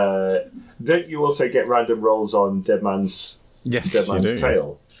get. Don't you also get random rolls on Deadman's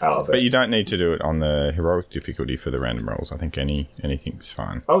tail out of it? But you don't need to do it on the heroic difficulty for the random rolls. I think anything's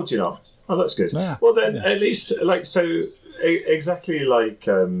fine. Oh, do you not? Oh, that's good. Yeah. Well, then at least exactly like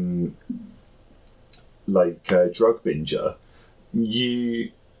Drug Binger,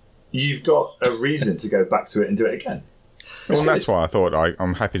 you've got a reason to go back to it and do it again. Well, that's why I thought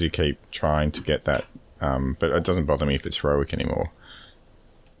I'm happy to keep trying to get that, but it doesn't bother me if it's heroic anymore.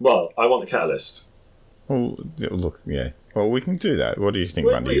 Well, I want the catalyst. Well, look, yeah. Well, we can do that. What do you think,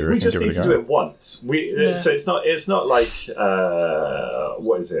 Bundy? We just need to do it once. So it's not like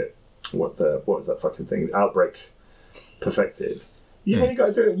what is it? What is that fucking thing? Outbreak Perfected. You've only got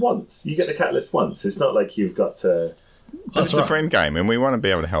to do it once. You get the catalyst once. It's not like you've got to. It's a friend game, and we want to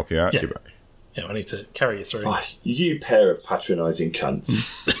be able to help you out, Gibbo. Yeah, I need to carry you through. Oh, you pair of patronising cunts.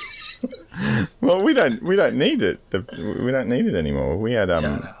 Well, we don't need it. We don't need it anymore. We had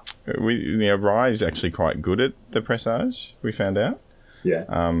Rye's actually quite good at the pressage. We found out.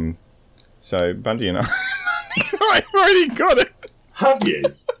 Yeah. So Bundy and I already got it. Have you?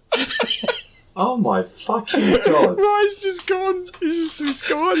 Oh my fucking god! Rye's just gone. He's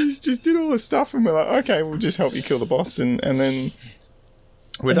gone. He's just did all the stuff, and we're like, okay, we'll just help you kill the boss, and then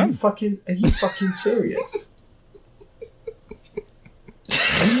we're done. Are you fucking serious?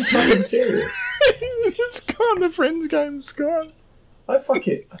 Are you fucking serious? It's gone. The friends game's gone. I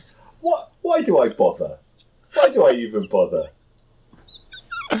fucking. What? Why do I bother? Why do I even bother?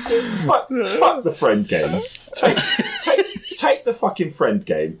 Fuck the friend game. Take the fucking friend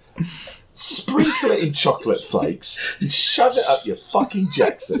game. Sprinkle it in chocolate flakes and shove it up your fucking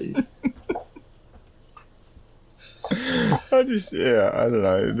jacksie. I don't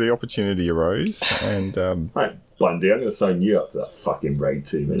know. The opportunity arose, and right, Bundy, I'm going to sign you up for that fucking raid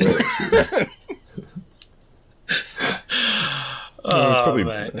team. Anyway. It's probably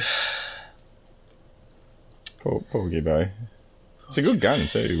poor Gibbo. It's a good gun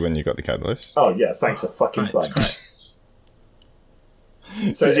too when you got the catalyst. Oh yeah, thanks a fucking bunch.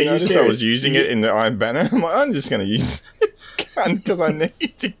 So did you notice I was using it in the Iron Banner? I'm just going to use this gun because I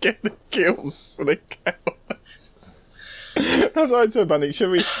need to get the kills for the catalyst. I was like, so Bundy, should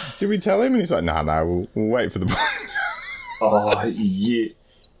we tell him? And he's like, no, we'll wait for the boss. Oh,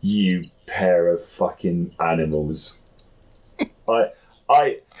 you pair of fucking animals. I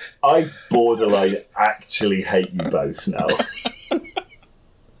borderline actually hate you both now.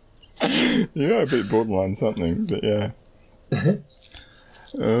 You're a bit borderline something, but yeah.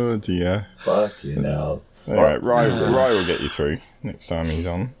 Oh dear. Fucking hell. All right, Rye will get you through next time he's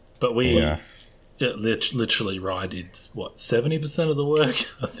on. But literally Rye did, 70% of the work,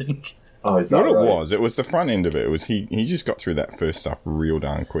 I think. Oh, is that What right? it was the front end of it. It was he just got through that first stuff real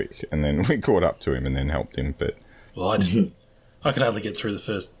darn quick, and then we caught up to him and then helped him. But Well, I didn't. I could hardly get through the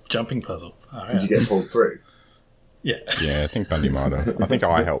first jumping puzzle. Did you get pulled through? Yeah. yeah, I think Bundy might have. I think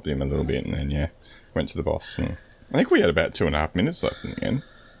I helped him a little bit, and then went to the boss. And I think we had about 2.5 minutes left in the end.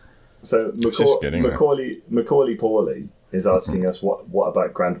 So Macaulay Pauly is asking us what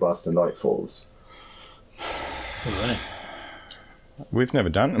about Grandmaster Nightfalls? What are they? We've never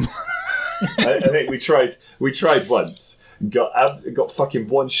done them. I think we tried once, got fucking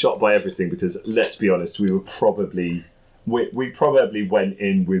one shot by everything, because let's be honest, we probably went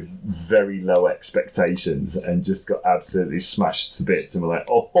in with very low expectations and just got absolutely smashed to bits, and we're like,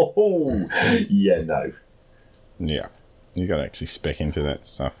 yeah, no. Yeah, you got to actually spec into that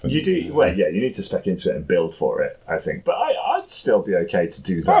stuff. And, You do well, yeah. You need to spec into it and build for it, I think. But I'd still be okay to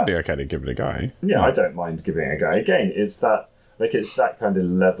do that. I'd be okay to give it a go. Yeah, I don't mind giving it a go. Again, it's that kind of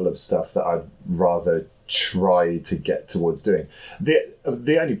level of stuff that I'd rather try to get towards doing.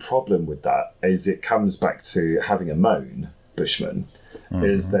 The only problem with that is it comes back to having a moan, Bushman,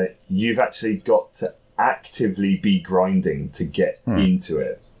 is that you've actually got to actively be grinding to get into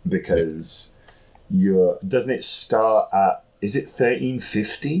it, because doesn't it start at, is it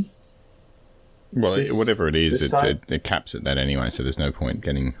 1350? Well, whatever it is, it caps at that anyway, so there's no point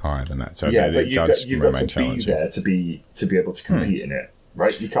getting higher than that. So yeah, it but you've got to be challenging. there to be able to compete in it,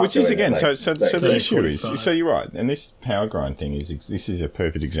 right? You can't. Which is go in again, at so the issue is, so you're right, and this power grind thing this is a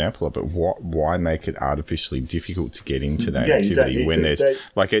perfect example of it. Why make it artificially difficult to get into that activity when they've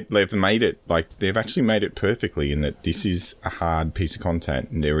made it they've actually made it perfectly in that this is a hard piece of content,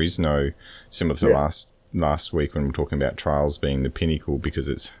 and there is no similar to last week when we were talking about trials being the pinnacle, because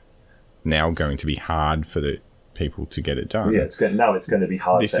it's now going to be hard for the people to get it done. Yeah, it's going to be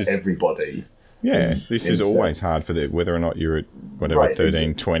hard for everybody. Yeah, this is always hard for whether or not you're at whatever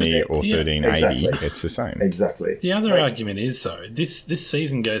 1320 or 1380. Exactly. It's the same. Exactly. The other argument is though, this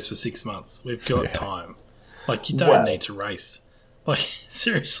season goes for 6 months. We've got time. Like, you don't need to race. Like,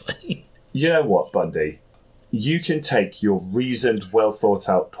 seriously. You know what, Bundy? You can take your reasoned, well thought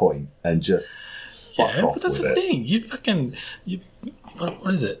out point and just fuck off but that's with the it. thing.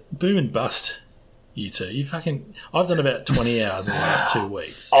 What is it? Boom and bust. You two. I've done about 20 hours in the last 2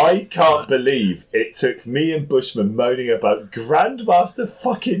 weeks. I can't believe it took me and Bushman moaning about Grandmaster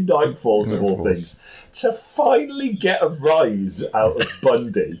fucking Nightfalls of all things to finally get a rise out of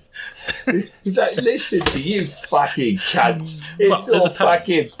Bundy. He's like, listen to you fucking cunts. It's all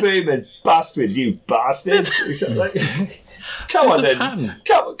fucking boom and bust with you bastards. Come on, then.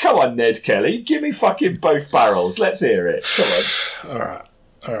 Come on, Ned Kelly. Give me fucking both barrels. Let's hear it. Come on.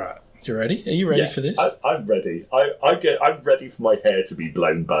 All right. You ready? Are you ready for this? I'm ready. I'm ready for my hair to be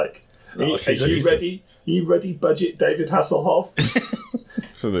blown back. Are you ready? Are you ready, budget David Hasselhoff?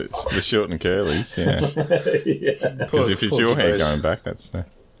 For the short and curlies, yeah. Because if it's your hair going back, that's...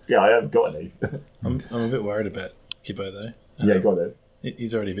 Yeah, I haven't got any. I'm a bit worried about Kibbo, though. Yeah, got it.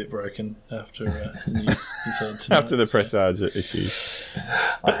 He's already a bit broken after the news he's heard tonight. After the Pressage issues.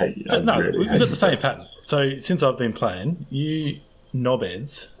 I hate you. But we've got the same pattern. So since I've been playing, you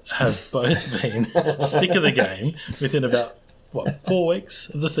knobheads have both been sick of the game within about 4 weeks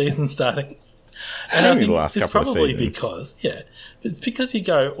of the season starting. And I think it's probably because it's because you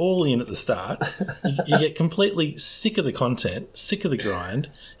go all in at the start, you get completely sick of the content, sick of the grind,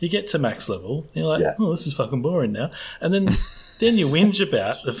 you get to max level, you're like, oh, this is fucking boring now, and then you whinge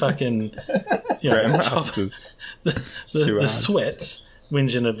about the fucking the sweats,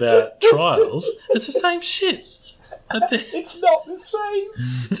 whinging about trials. It's the same shit. It's not the same.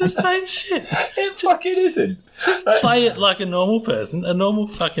 It's the same shit. It fucking isn't. Just play it like a normal person, a normal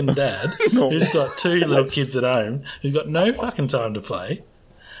fucking dad who's got 2 little kids at home, who's got no fucking time to play,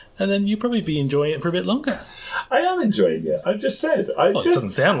 and then you'll probably be enjoying it for a bit longer. I am enjoying it. I just said. It doesn't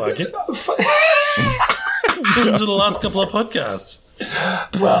sound like it. Listen to the last couple of podcasts.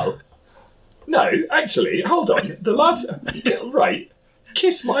 Well, no, actually, hold on. The last... Right.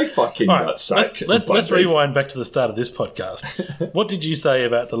 Kiss my fucking nutsack. Let's rewind back to the start of this podcast. What did you say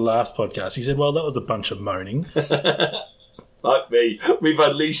about the last podcast? He said, well, that was a bunch of moaning. Like me. We've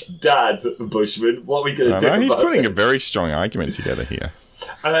unleashed Dad, Bushman. What are we going to do? He's putting a very strong argument together here.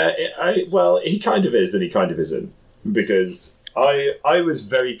 Well, he kind of is and he kind of isn't. Because I was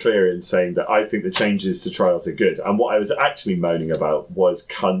very clear in saying that I think the changes to trials are good. And what I was actually moaning about was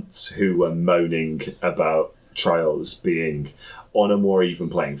cunts who were moaning about trials being on a more even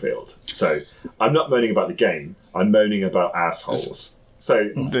playing field. So I'm not moaning about the game. I'm moaning about assholes. So,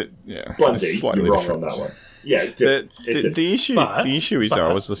 Bundy, you're wrong on that one. Yeah, it's different. The issue is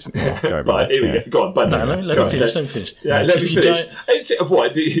I was listening. Go on, Bundy. No, let me finish. Yeah, let me finish.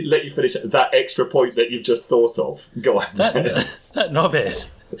 What? Let you finish that extra point that you've just thought of. Go on. That knobhead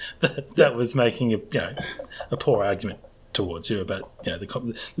that was making a poor argument towards you about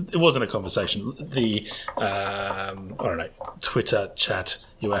it wasn't a conversation. The I don't know, Twitter chat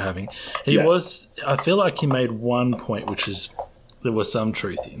you were having. I feel like he made one point which is there was some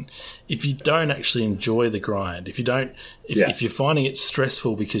truth in. If you don't actually enjoy the grind, if you're finding it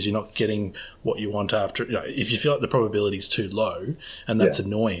stressful because you're not getting what you want after, if you feel like the probability is too low and that's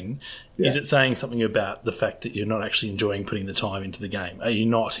annoying, is it saying something about the fact that you're not actually enjoying putting the time into the game? Are you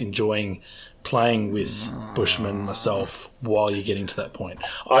not enjoying playing with Bushman, myself, while you're getting to that point?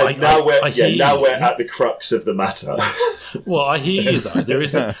 Now we're at the crux of the matter. Well, I hear you though. There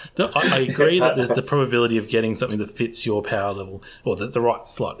is I agree that there's the probability of getting something that fits your power level, or that the right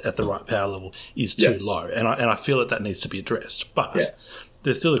slot at the right power level is too low, and I feel that needs to be addressed. But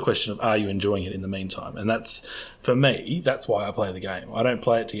there's still the question of, are you enjoying it in the meantime? And that's, for me, that's why I play the game. I don't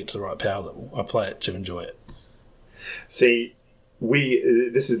play it to get to the right power level. I play it to enjoy it. See,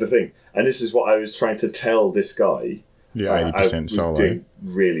 this is the thing, and this is what I was trying to tell this guy. Yeah, 80% solo. Doing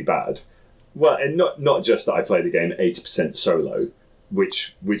really bad. Well, and not just that I play the game 80% solo,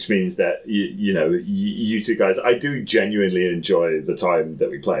 which means that you two guys, I do genuinely enjoy the time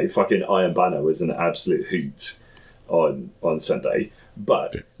that we play. Fucking Iron Banner was an absolute hoot on Sunday.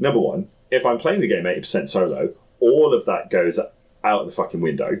 But number one, if I'm playing the game 80% solo, all of that goes out the fucking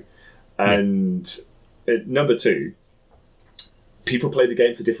window. And number two, people play the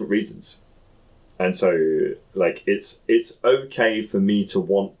game for different reasons. And so, it's okay for me to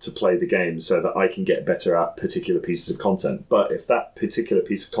want to play the game so that I can get better at particular pieces of content. But if that particular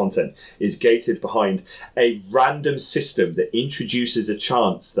piece of content is gated behind a random system that introduces a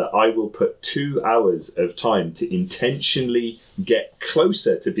chance that I will put 2 hours of time to intentionally get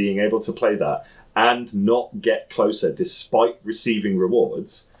closer to being able to play that and not get closer despite receiving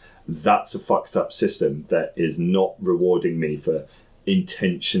rewards, that's a fucked up system that is not rewarding me for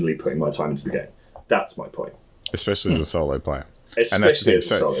intentionally putting my time into the game. That's my point. Especially as a solo player. Especially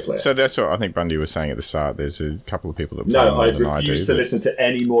as a solo player. So that's what I think Bundy was saying at the start. There's a couple of people that play more than I do. No, I refuse to listen to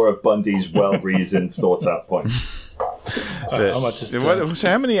any more of Bundy's well-reasoned, thought-out points. So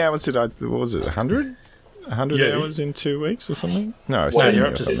how many hours did what was it, 100? 100 hours in 2 weeks or something? No, you're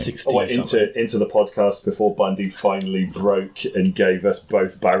up to 60 into the podcast before Bundy finally broke and gave us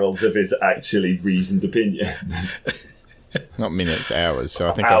both barrels of his actually reasoned opinion. Not minutes, hours. So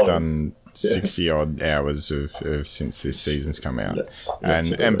I think I've done 60 odd hours of since this season's come out.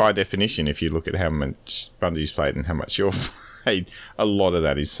 And by definition, if you look at how much Bundy's played and how much you've played, a lot of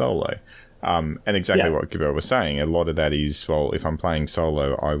that is solo. And exactly what Gibbo was saying, a lot of that is, well, if I'm playing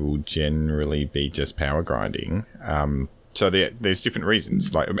solo, I will generally be just power grinding. So there's different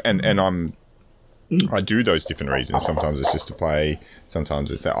reasons, I do those different reasons. Sometimes it's just to play.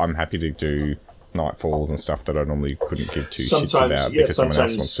 Sometimes it's that I'm happy to do nightfalls and stuff that I normally couldn't give two shits about because someone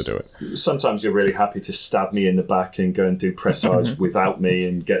else wants to do it. Sometimes you're really happy to stab me in the back and go and do pressage without me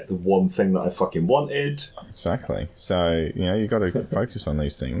and get the one thing that I fucking wanted. Exactly. So, you got to focus on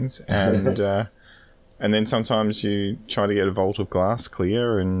these things. And then sometimes you try to get a vault of glass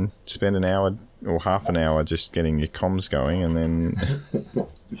clear and spend an hour or half an hour just getting your comms going, and then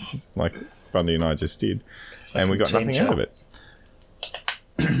like Bundy and I just did. And we got nothing out of it.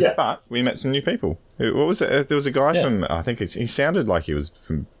 Yeah, but we met some new people. What was it? There was a guy from, I think he sounded like he was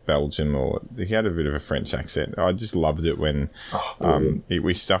from Belgium, or he had a bit of a French accent. I just loved it when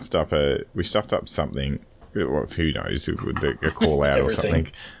we stuffed up something. Who knows? A call out or something.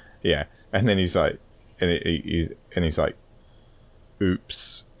 Yeah, and then he's like, he's like,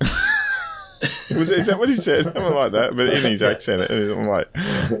 "Oops." Is that what he said? Something like that, but in his accent. And I'm like,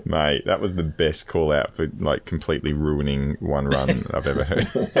 mate, that was the best call out for like completely ruining one run I've ever heard.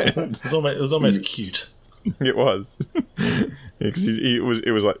 It was almost cute. It was. Because it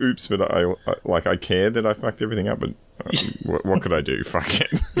was like, oops, but I cared that I fucked everything up, but what could I do? Fuck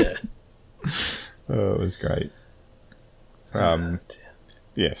it. Yeah. Oh, it was great.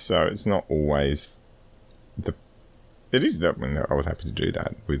 Yeah, so it's not always it is that when I was happy to do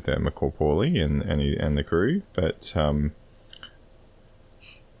that with McCall Pauly and the crew, but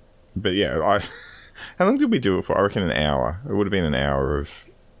yeah, how long did we do it for? I reckon an hour. It would have been an hour of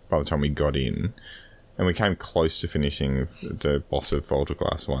by the time we got in, and we came close to finishing the boss of Vault of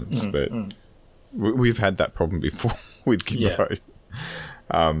Glass once, but we've had that problem before with Gibbo.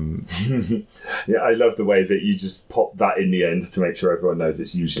 Yeah, I love the way that you just pop that in the end to make sure everyone knows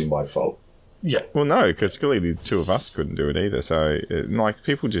it's usually my fault. Yeah. Well, no, because clearly the two of us couldn't do it either. So, like,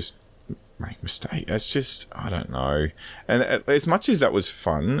 people just make mistakes. It's just, I don't know. And as much as that was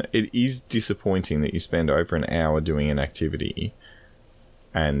fun, it is disappointing that you spend over an hour doing an activity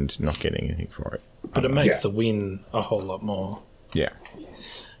and not getting anything for it. But it makes the win a whole lot more Yeah.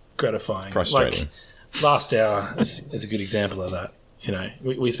 gratifying. Frustrating. Like, last hour is a good example of that. You know,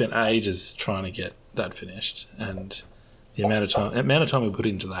 we spent ages trying to get that finished, and the amount of time we put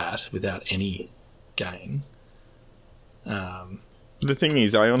into that without any gain. The thing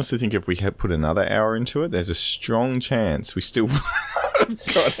is, I honestly think if we had put another hour into it, there's a strong chance we still would have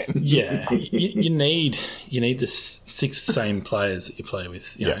got it. Yeah, you need the six same players that you play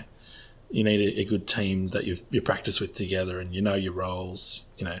with. You know, you need a good team that you practice with together, and you know your roles.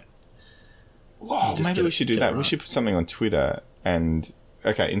 You know. Oh, maybe we should do that. We should put something on Twitter and.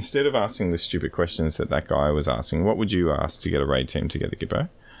 Okay, instead of asking the stupid questions that guy was asking, what would you ask to get a raid team together, Gibbo?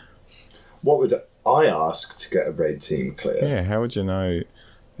 What would I ask to get a raid team clear? Yeah, how would you know?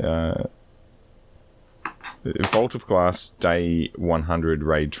 Vault of Glass Day 100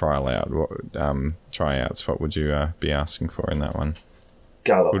 raid tryouts. What would you be asking for in that one?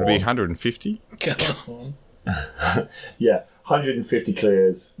 Gallop. Would it be 150? Yeah, 150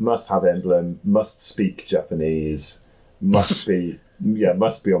 clears. Must have emblem. Must speak Japanese. Must be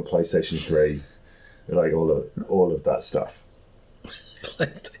on PlayStation 3. Like all of that stuff.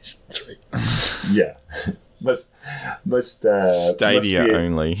 PlayStation 3. Yeah. Must Stadia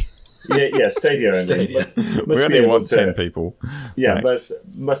only. Yeah, Stadia only. Stadia. Must We only want 10 people. Yeah, Max.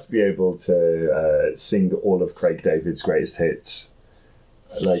 must be able to sing all of Craig David's greatest hits.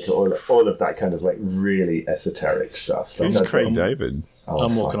 Like all of that kind of like really esoteric stuff. Who's Craig David?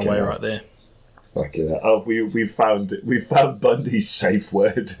 I'm walking away right there. Fucking hell. Oh, we found Bundy's safe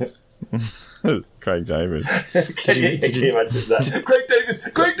word. Craig David. Can you imagine that?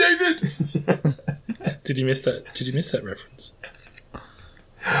 Craig David. Did you miss that? Did you miss that reference?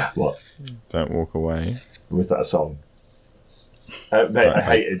 What? Don't walk away. Was that a song?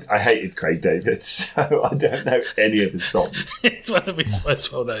 Mate, I hated Craig David, so I don't know any of his songs. It's one of his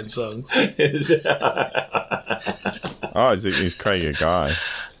most well-known songs. Oh, is Craig a guy?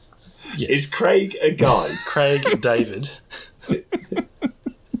 Yes. Is Craig a guy? Craig David.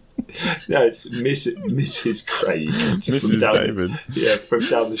 No, it's Mrs. Craig. Mrs. David. Yeah, from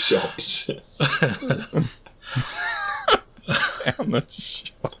down the shops. Down the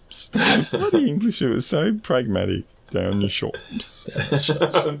shops. Bloody English, it was so pragmatic. Down the shops. Down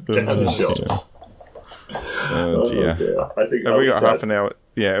the shops. Oh dear. I think have we got half an hour?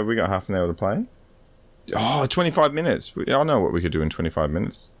 Yeah, have we got half an hour to play? Oh, 25 minutes. I know what we could do in 25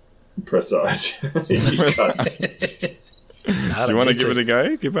 minutes. Presage. Do you want to give it a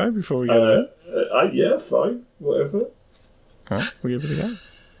go, Gibbo, before we go? Yeah, fine. Whatever. All right, we'll give it a go.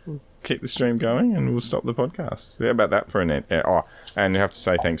 We'll keep the stream going and we'll stop the podcast. Yeah, about that for an end. And you have to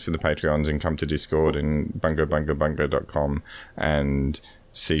say thanks to the Patreons and come to Discord and bungo.com and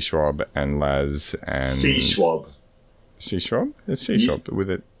C-Schwab and Laz and... C-Schwab. C-Schwab? It's C-Schwab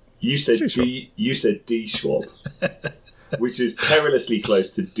with it. You said D-Schwab. Which is perilously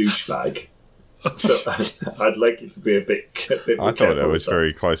close to douchebag. So I'd like it to be a bit more I thought it was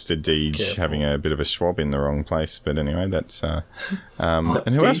very close to Deej having a bit of a swab in the wrong place. But anyway, that's... and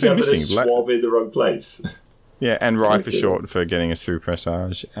who else are we missing? Swab in the wrong place? Yeah, and Rye for short for getting us through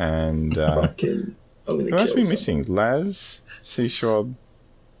Presage. And who else are we missing? Laz, C-Schwab,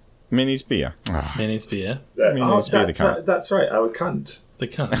 Minnie's Beer. Oh. Minnie's Beer. Minnie's Beer, the cunt. That's right, our cunt. The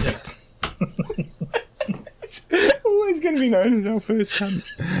cunt, yeah. Always going to be known as our first cunt.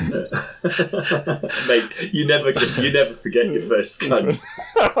 Mate, you never forget your first cunt.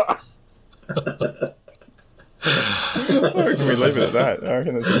 I reckon we leave it at that. I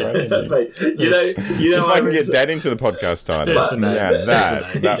reckon that's a great ending. Mate, you know, if I can get that into the podcast title,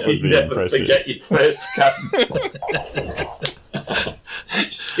 that would be impressive. Forget your first cunt.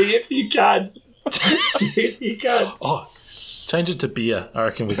 See if you can. Oh, change it to beer. I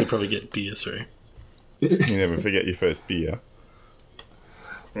reckon we could probably get beer through. You never forget your first beer.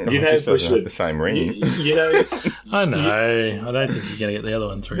 You know, just doesn't have the same ring. You know, I know. I don't think you're going to get the other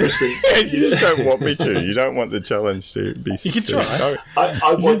one through. You just don't want me to. You don't want the challenge to be succeed. You can try.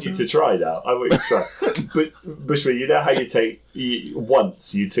 I want you to try now. I want you to try. But Bushman, you know how you took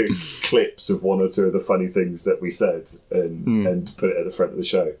clips of one or two of the funny things that we said and put it at the front of the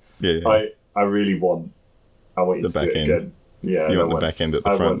show. Yeah. I really want. I want you to do it again. Yeah, you want the back end at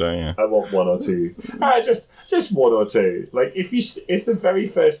the front, don't you? I want one or two. Just one or two. Like if the very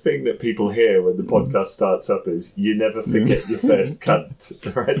first thing that people hear when the podcast starts up is "you never forget your first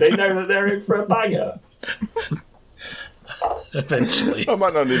cunt," right? They know that they're in for a banger. eventually. I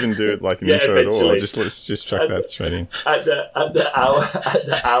might not even do it like an Yeah, intro at all. eventually. Let's just chuck that straight in. At the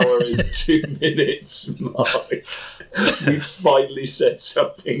hour and 2 minutes mark, we finally said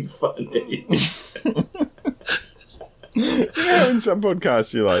something funny. You know, in some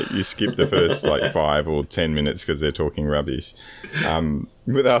podcasts, you skip the first 5 or 10 minutes because they're talking rubbish.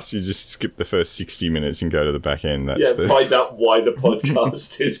 With us, you just skip the first 60 minutes and go to the back end. Find out why the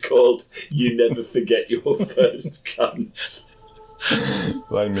podcast is called "You Never Forget Your First Cunt."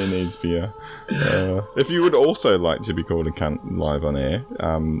 Blame me needs beer. If you would also like to be called a cunt live on air,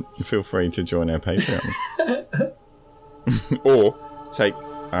 feel free to join our Patreon. Or take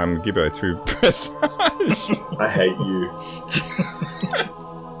Gibbo through Pressage. I hate you.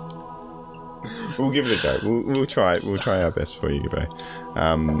 We'll give it a go. We'll try it. We'll try our best for you, Gibbo.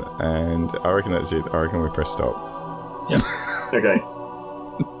 And I reckon that's it. I reckon we press stop. Yep. Okay.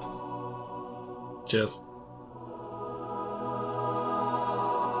 Cheers.